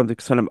think it's one of the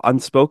kind of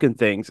unspoken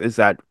things, is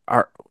that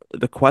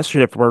the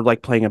question, if we're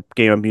like playing a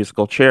game of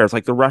musical chairs,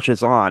 like the rush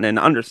is on, and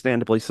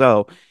understandably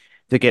so,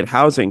 to get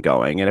housing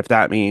going. And if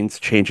that means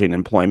changing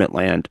employment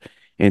land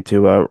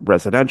into a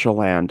residential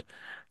land,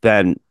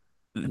 then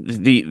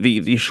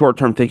the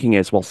short-term thinking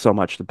is, well, so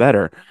much the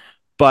better.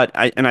 But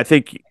I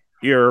think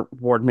your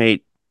ward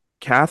mate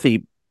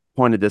Kathy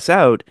pointed this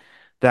out,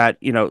 that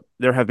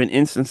there have been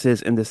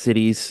instances in the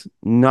city's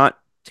not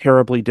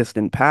terribly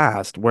distant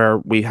past where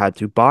we had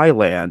to buy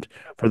land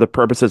for the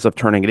purposes of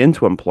turning it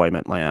into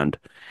employment land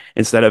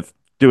instead of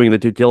doing the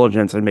due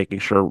diligence and making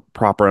sure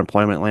proper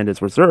employment land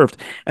is reserved.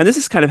 And this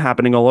is kind of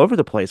happening all over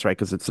the place, right?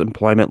 Because it's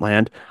employment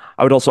land.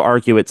 I would also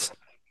argue it's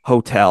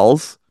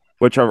hotels,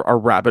 which are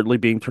rapidly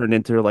being turned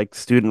into like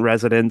student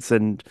residence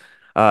and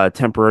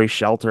temporary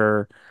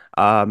shelter.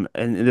 And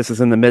this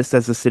is in the midst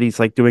as the city's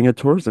like doing a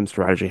tourism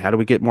strategy. How do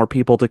we get more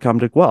people to come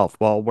to Guelph?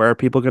 Well, where are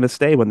people going to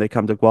stay when they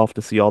come to Guelph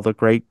to see all the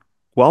great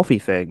Guelphy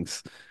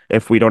things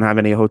if we don't have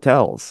any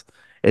hotels?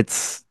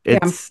 It's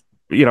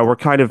we're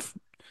kind of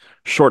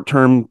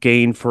short-term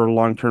gain for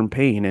long-term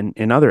pain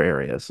in other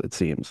areas, it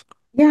seems.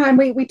 Yeah, and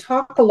we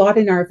talk a lot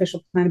in our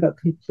official plan about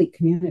complete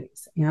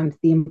communities and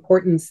the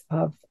importance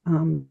of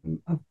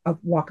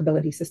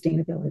walkability,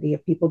 sustainability,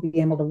 of people being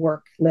able to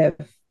work, live,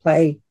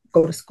 play,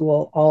 go to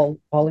school,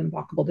 all in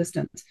walkable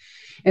distance.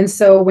 And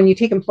so when you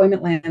take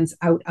employment lands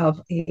out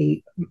of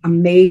a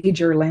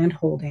major land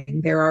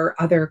holding, there are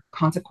other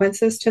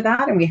consequences to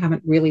that, and we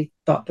haven't really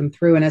thought them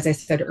through. And as I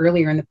said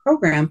earlier in the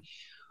program,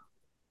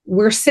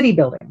 we're city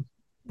building.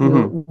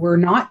 We're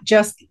not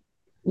just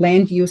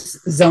land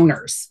use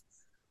zoners.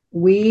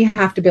 We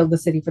have to build the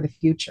city for the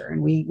future,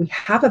 and we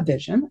have a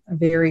vision,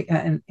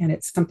 and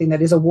it's something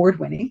that is award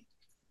winning.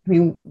 I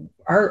mean,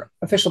 our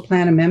official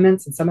plan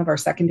amendments and some of our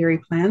secondary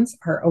plans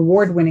are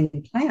award winning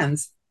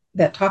plans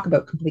that talk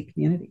about complete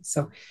communities.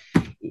 So,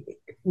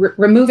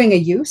 removing a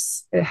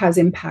use, it has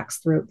impacts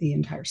throughout the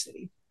entire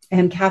city.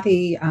 And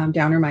Kathy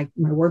Downer, my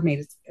ward mate,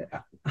 is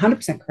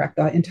 100% correct.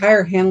 The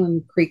entire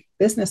Hanlon Creek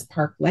Business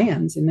Park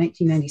lands in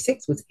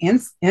 1996 was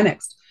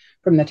annexed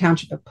from the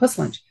township of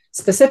Puslinch,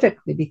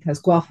 specifically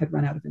because Guelph had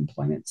run out of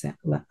employment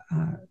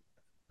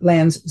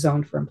lands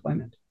zoned for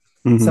employment.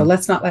 So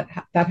let's not let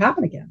that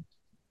happen again.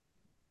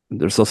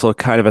 There's also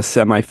kind of a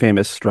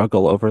semi-famous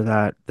struggle over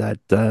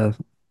that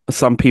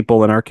some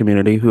people in our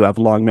community who have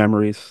long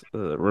memories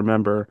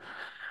remember.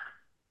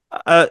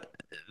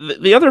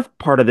 The other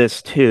part of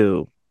this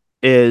too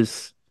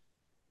is,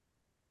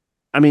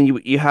 I mean,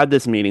 you had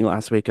this meeting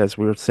last week, as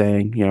we were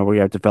saying, where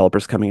you have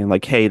developers coming in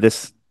like, hey,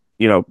 this,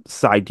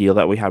 side deal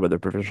that we had with the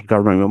provincial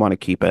government, we want to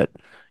keep it,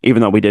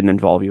 even though we didn't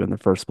involve you in the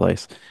first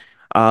place.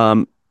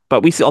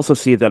 But we also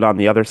see that on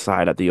the other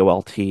side at the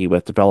OLT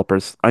with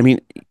developers. I mean,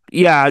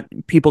 yeah,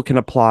 people can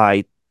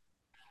apply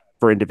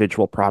for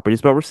individual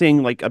properties, but we're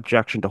seeing like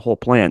objection to whole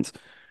plans.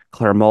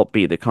 Claire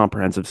Maltby, the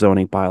comprehensive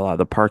zoning bylaw,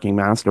 the parking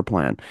master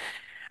plan.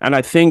 And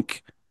I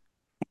think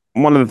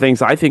one of the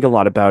things I think a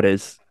lot about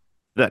is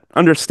that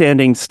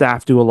understanding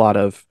staff do a lot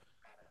of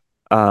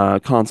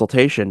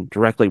consultation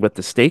directly with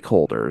the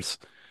stakeholders.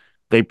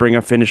 they bring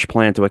a finished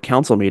plan to a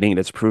council meeting and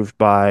it's approved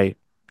by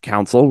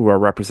council who are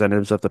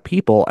representatives of the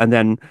people, and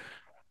then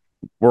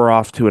we're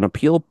off to an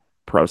appeal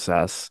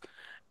process.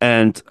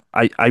 And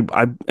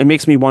it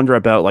makes me wonder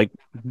about like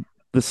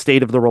the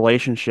state of the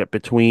relationship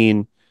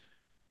between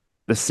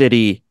the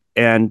city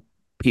and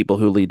people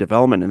who lead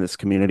development in this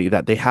community,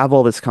 that they have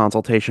all this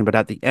consultation, but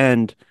at the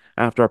end,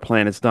 after a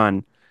plan is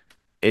done,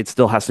 it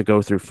still has to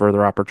go through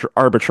further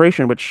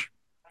arbitration, which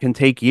can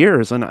take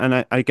years. And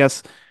I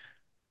guess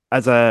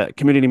as a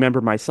community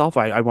member myself,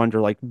 I wonder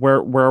like where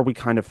are we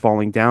kind of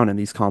falling down in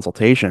these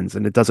consultations?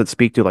 And it doesn't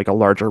speak to like a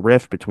larger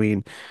rift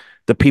between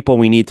the people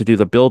we need to do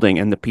the building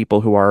and the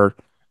people who are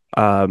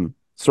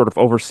sort of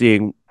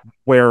overseeing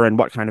where and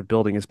what kind of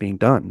building is being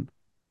done.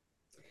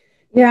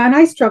 Yeah, and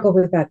I struggle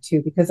with that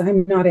too because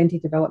I'm not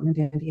anti-development,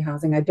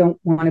 anti-housing. I don't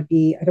want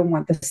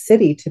the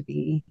city to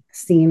be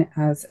seen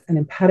as an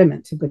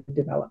impediment to good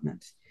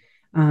development.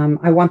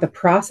 I want the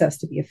process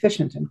to be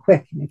efficient and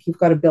quick. And if you've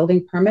got a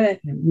building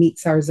permit and it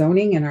meets our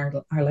zoning and our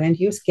land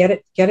use, get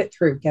it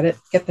through,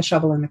 get the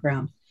shovel in the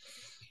ground.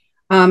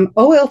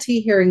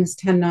 OLT hearings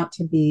tend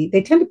to be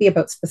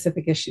about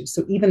specific issues.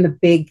 So even the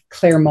big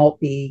Claire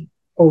Maltby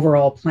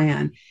overall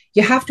plan,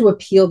 you have to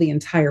appeal the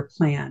entire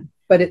plan,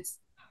 but it's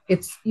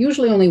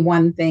usually only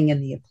one thing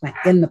in the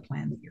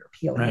plan that you're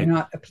appealing. Right. You're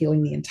not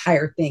appealing the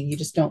entire thing. You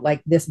just don't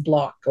like this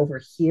block over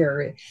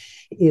here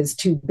is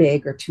too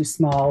big or too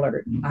small,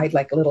 or I'd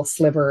like a little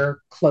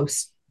sliver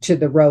close to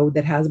the road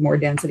that has more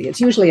density.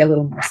 It's usually a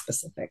little more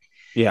specific.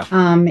 Yeah.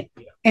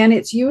 And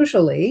it's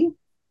usually,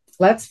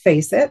 let's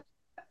face it,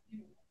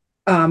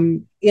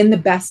 in the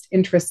best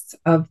interests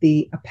of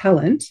the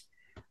appellant,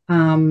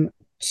 and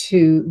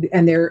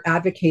they're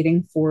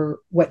advocating for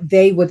what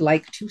they would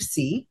like to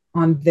see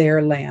on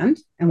their land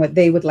and what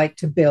they would like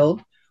to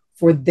build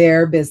for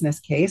their business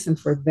case and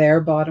for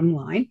their bottom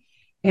line.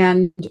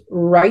 And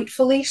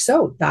rightfully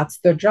so. That's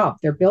their job.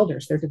 They're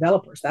builders, they're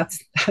developers. That's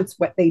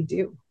what they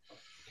do.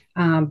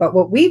 But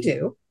what we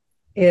do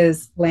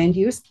is land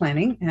use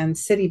planning and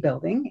city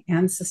building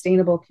and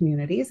sustainable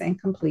communities and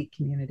complete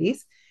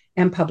communities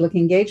and public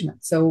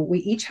engagement. So we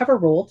each have a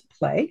role to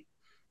play.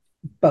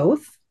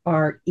 Both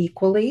are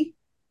equally,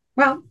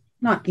 well,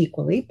 not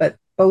equally, but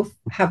both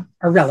are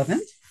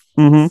relevant.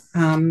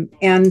 Mm-hmm.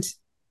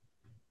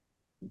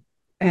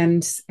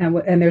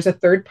 And there's a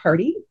third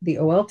party, the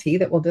OLT,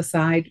 that will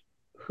decide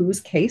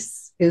whose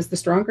case is the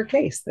stronger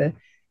case. The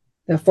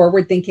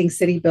forward-thinking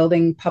city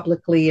building,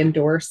 publicly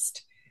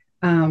endorsed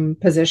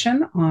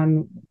position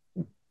on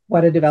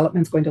what a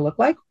development is going to look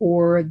like,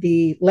 or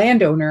the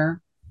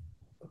landowner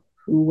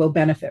who will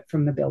benefit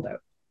from the build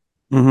out.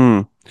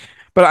 Mm-hmm.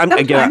 But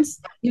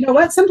sometimes, you know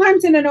what?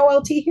 Sometimes in an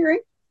OLT hearing,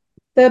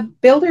 the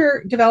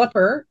builder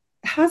developer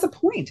has a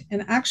point,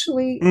 and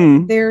actually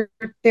there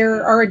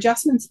are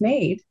adjustments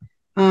made,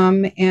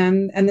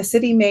 and the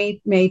city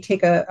may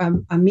take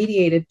a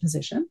mediated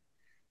position,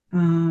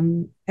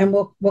 and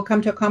we'll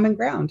come to a common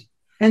ground.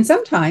 And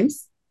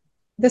sometimes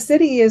the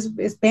city is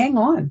bang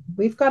on.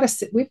 We've got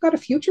a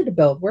future to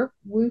build.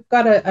 We've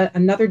got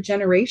another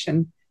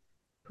generation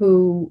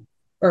who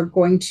are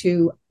going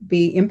to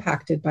be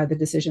impacted by the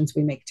decisions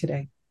we make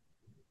today.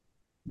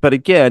 But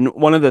again,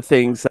 one of the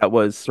things that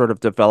was sort of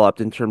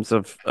developed in terms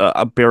of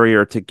a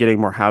barrier to getting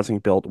more housing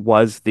built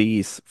was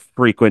these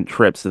frequent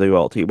trips to the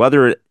OLT,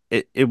 whether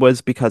it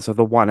was because of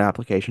the one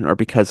application or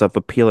because of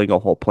appealing a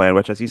whole plan,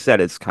 which, as you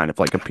said, is kind of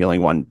like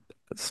appealing one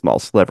small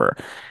sliver.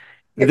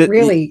 It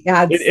really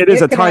adds. It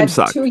is a time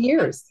suck. 2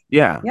 years.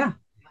 Yeah. Yeah.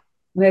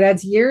 And it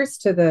adds years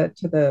to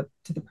the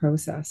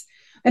process.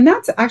 And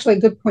that's actually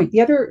a good point.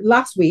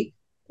 Last week,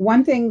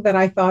 one thing that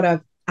I thought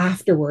of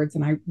afterwards,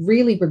 and I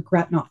really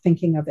regret not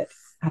thinking of it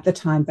at the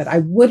time, but I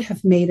would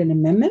have made an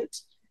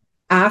amendment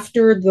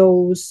after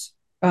those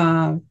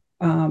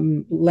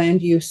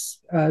land use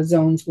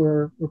zones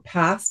were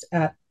passed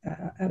on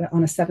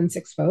a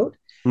 7-6 vote.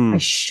 I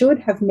should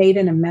have made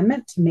an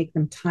amendment to make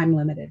them time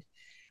limited.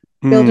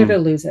 Build it or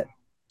lose it.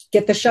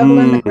 Get the shovel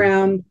in the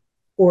ground,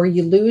 or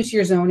you lose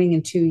your zoning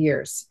in 2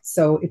 years.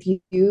 So if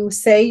you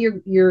say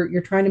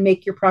you're trying to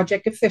make your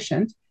project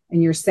efficient,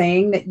 and you're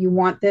saying that you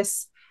want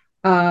this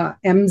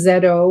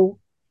MZO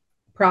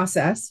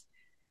process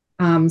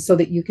so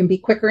that you can be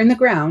quicker in the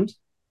ground,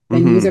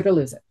 then use it or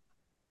lose it.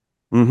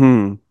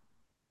 Mm-hmm.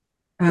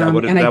 And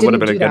I didn't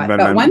do that.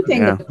 But one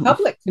thing that the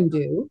public can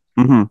do,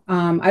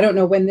 I don't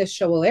know when this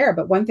show will air,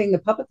 but one thing the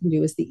public can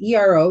do is the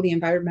ERO, the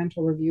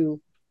environmental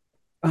review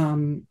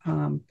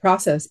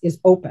process, is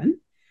open.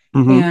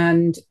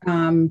 And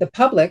the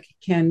public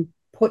can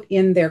put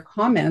in their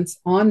comments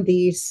on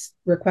these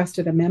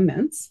requested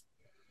amendments.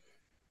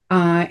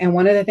 And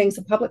one of the things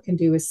the public can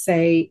do is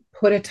say,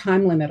 put a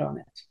time limit on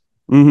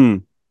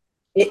it.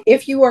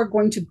 If you are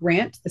going to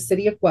grant the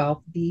city of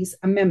Guelph these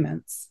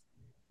amendments,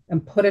 then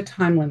put a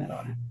time limit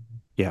on it.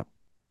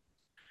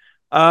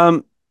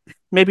 Yeah.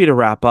 Maybe to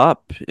wrap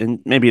up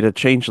and maybe to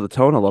change the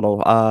tone a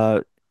little,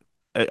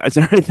 is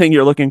there anything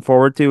you're looking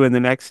forward to in the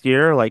next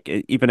year? Like,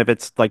 even if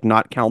it's like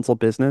not council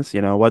business,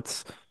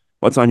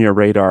 what's on your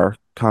radar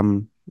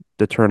come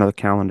the turn of the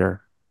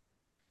calendar?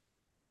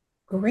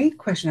 Great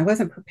question. I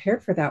wasn't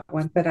prepared for that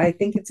one, but I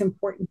think it's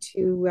important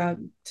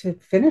to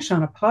finish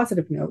on a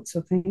positive note.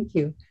 So thank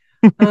you.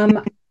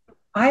 Um,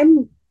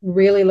 I'm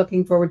really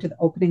looking forward to the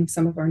opening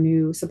some of our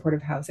new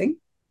supportive housing.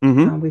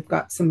 Hmm. We've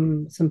got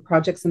some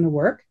projects in the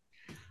work.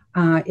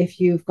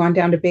 If you've gone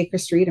down to Baker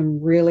Street, I'm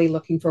really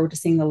looking forward to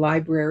seeing the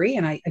library.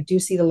 And I do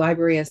see the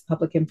library as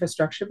public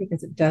infrastructure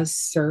because it does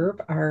serve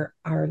our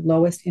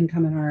lowest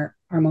income and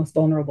our most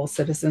vulnerable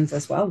citizens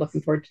as well. Looking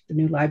forward to the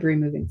new library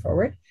moving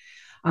forward.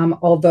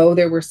 Although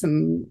there were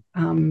some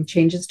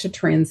changes to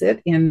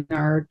transit in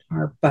our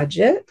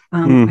budget,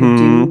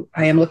 Hmm.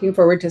 I am looking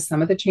forward to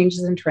some of the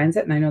changes in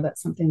transit, and I know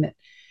that's something that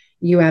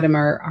you, Adam,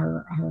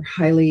 are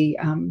highly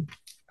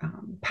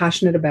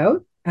passionate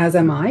about, as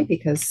am I,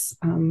 because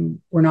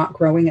we're not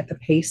growing at the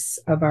pace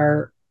of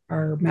our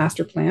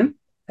master plan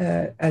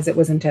as it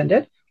was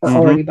intended. We're Hmm.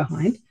 already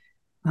behind,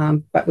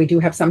 but we do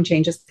have some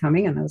changes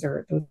coming, and those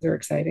are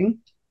exciting.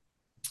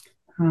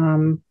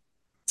 Um,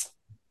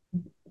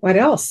 what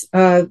else?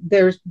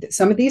 There's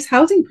some of these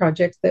housing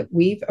projects that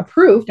we've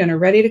approved and are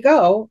ready to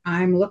go.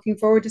 I'm looking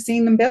forward to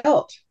seeing them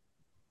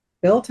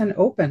built and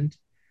opened.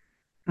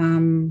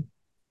 Um,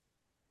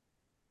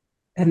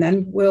 and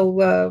then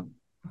we'll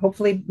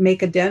hopefully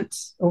make a dent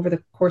over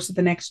the course of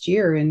the next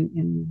year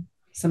in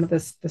some of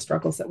the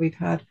struggles that we've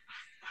had.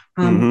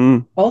 Hmm.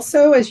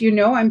 Also, as you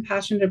know, I'm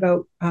passionate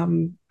about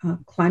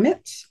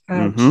climate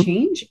Hmm.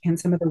 change and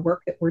some of the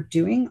work that we're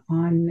doing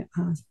on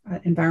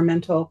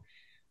environmental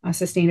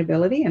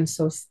sustainability. And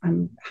so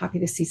I'm happy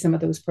to see some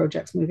of those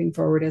projects moving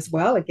forward as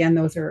well. Again,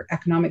 those are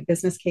economic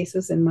business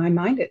cases in my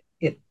mind.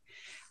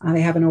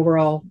 They have an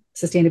overall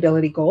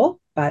sustainability goal,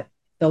 but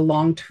the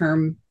long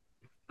term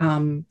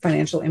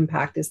financial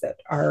impact is that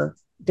our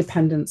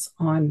dependence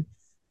on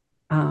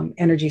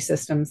energy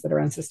systems that are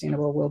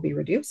unsustainable will be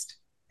reduced,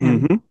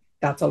 and Hmm.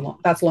 that's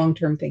long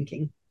term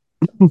thinking.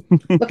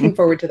 Looking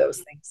forward to those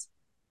things.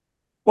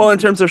 Well, in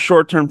terms of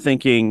short-term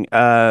thinking,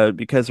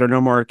 because there are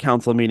no more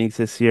council meetings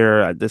this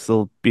year, this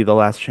will be the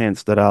last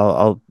chance that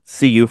I'll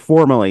see you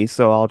formally.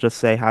 So I'll just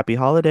say happy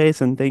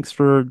holidays and thanks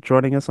for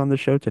joining us on the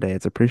show today.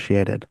 It's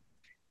appreciated.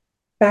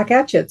 Back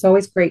at you. It's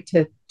always great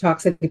to talk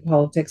city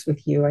politics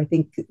with you. I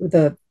think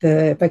the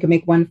if I could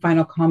make one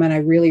final comment, I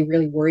really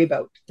worry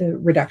about the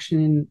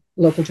reduction in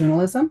local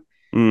journalism.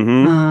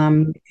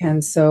 Hmm.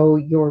 And so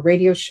your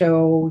radio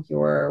show,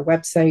 your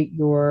website,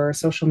 your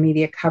social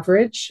media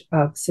coverage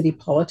of city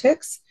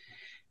politics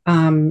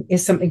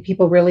is something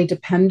people really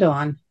depend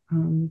on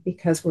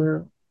because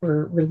we're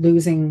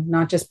losing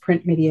not just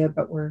print media,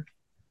 but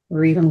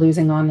we're even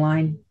losing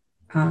online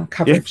Yeah.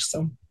 coverage.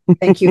 So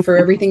thank you for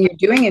everything you're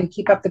doing and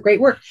keep up the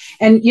great work.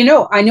 And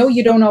I know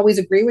you don't always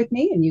agree with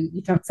me, and you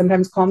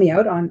sometimes call me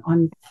out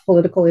on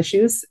political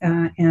issues,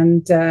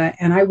 and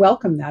I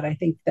welcome that. I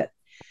think that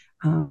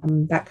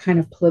that kind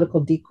of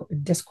political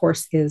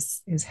discourse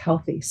is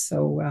healthy.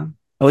 So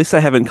At least I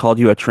haven't called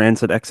you a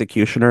transit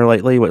executioner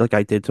lately, like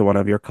I did to one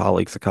of your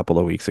colleagues a couple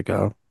of weeks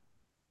ago.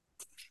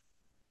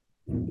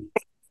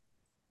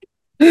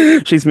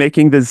 She's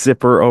making the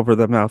zipper over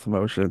the mouth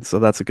motion, so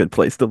that's a good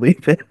place to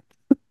leave it.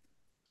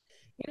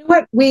 you know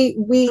what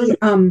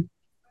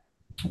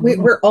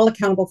we're all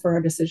accountable for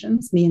our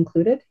decisions, me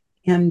included,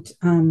 and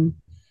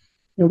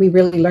we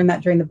really learned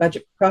that during the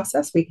budget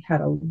process. We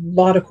had a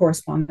lot of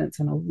correspondence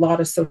and a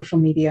lot of social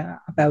media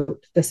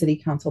about the city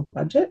council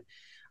budget.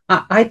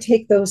 I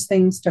take those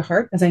things to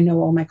heart, as I know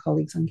all my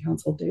colleagues on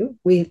council do.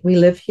 We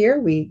live here.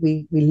 We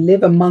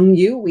live among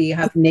you. We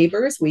have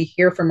neighbors. We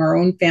hear from our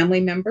own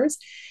family members,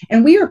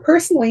 and we are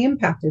personally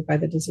impacted by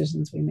the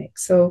decisions we make.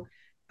 So,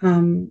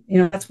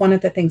 that's one of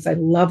the things I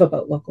love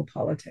about local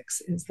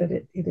politics is that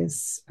it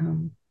is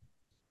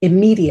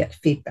immediate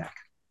feedback.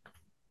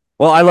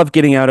 Well, I love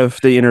getting out of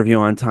the interview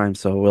on time,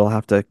 so we'll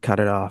have to cut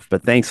it off.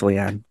 But thanks,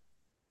 Leanne.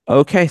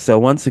 Okay, so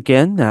once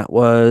again, that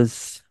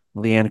was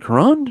Leanne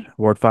Caron,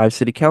 Ward 5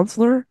 City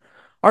Councilor,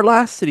 our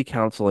last City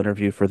Council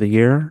interview for the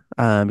year,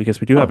 because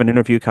we do have Oh, an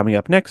interview coming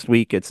up next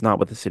week. It's not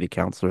with the City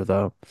Councilor,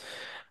 though.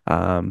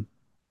 Um,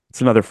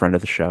 it's another friend of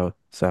the show,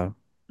 so,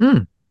 Hmm.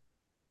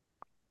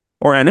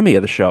 or enemy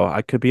of the show.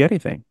 I could be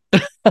anything.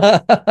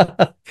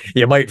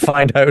 You might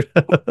find out.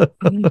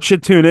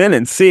 Should tune in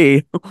and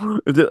see.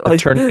 The Like,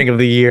 turning of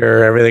the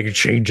year, everything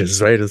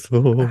changes, right?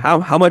 Oh.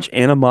 how much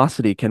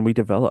animosity can we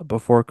develop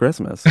before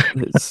Christmas?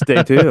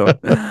 Stay tuned.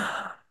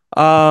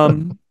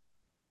 Um,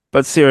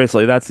 But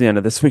seriously, that's the end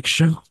of this week's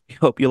show. We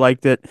hope you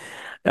liked it.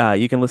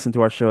 You can listen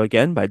to our show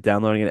again by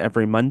downloading it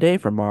every Monday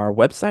from our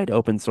website,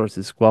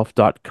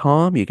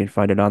 opensourcesguelph.com. You can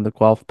find it on the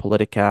Guelph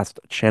Politicast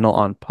channel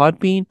on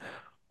Podbean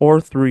or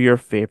through your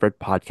favorite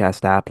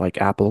podcast app like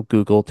Apple,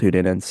 Google,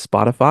 TuneIn, and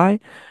Spotify.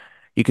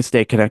 You can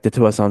stay connected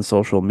to us on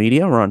social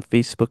media. We're on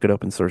Facebook at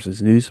Open Sources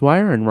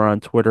Newswire, and we're on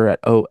Twitter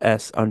at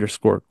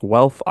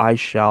OS_Guelph. I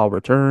shall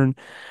return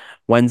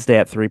Wednesday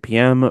at 3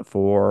 p.m.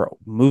 for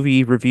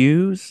movie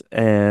reviews,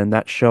 and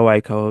that show I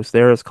co-host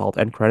there is called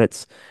End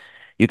Credits.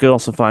 You could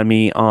also find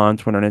me on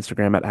Twitter and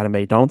Instagram at Adam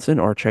A. Donaldson,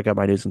 or check out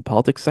my news and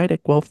politics site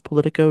at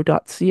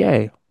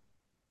guelphpolitico.ca.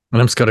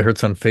 And I'm Scott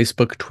Hertz on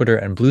Facebook, Twitter,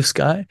 and Blue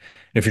Sky.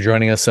 If you're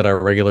joining us at our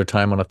regular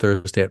time on a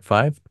Thursday at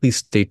 5, please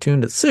stay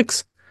tuned at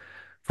 6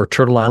 for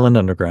Turtle Island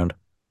Underground.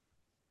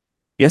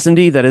 Yes,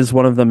 indeed. That is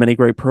one of the many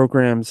great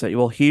programs that you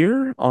will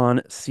hear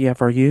on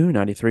CFRU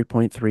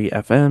 93.3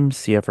 FM,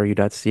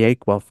 CFRU.ca,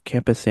 Guelph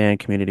Campus and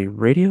Community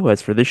Radio.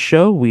 As for this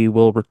show, we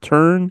will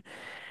return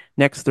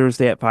next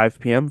Thursday at 5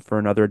 p.m. for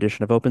another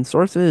edition of Open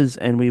Sources,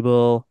 and we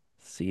will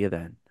see you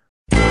then.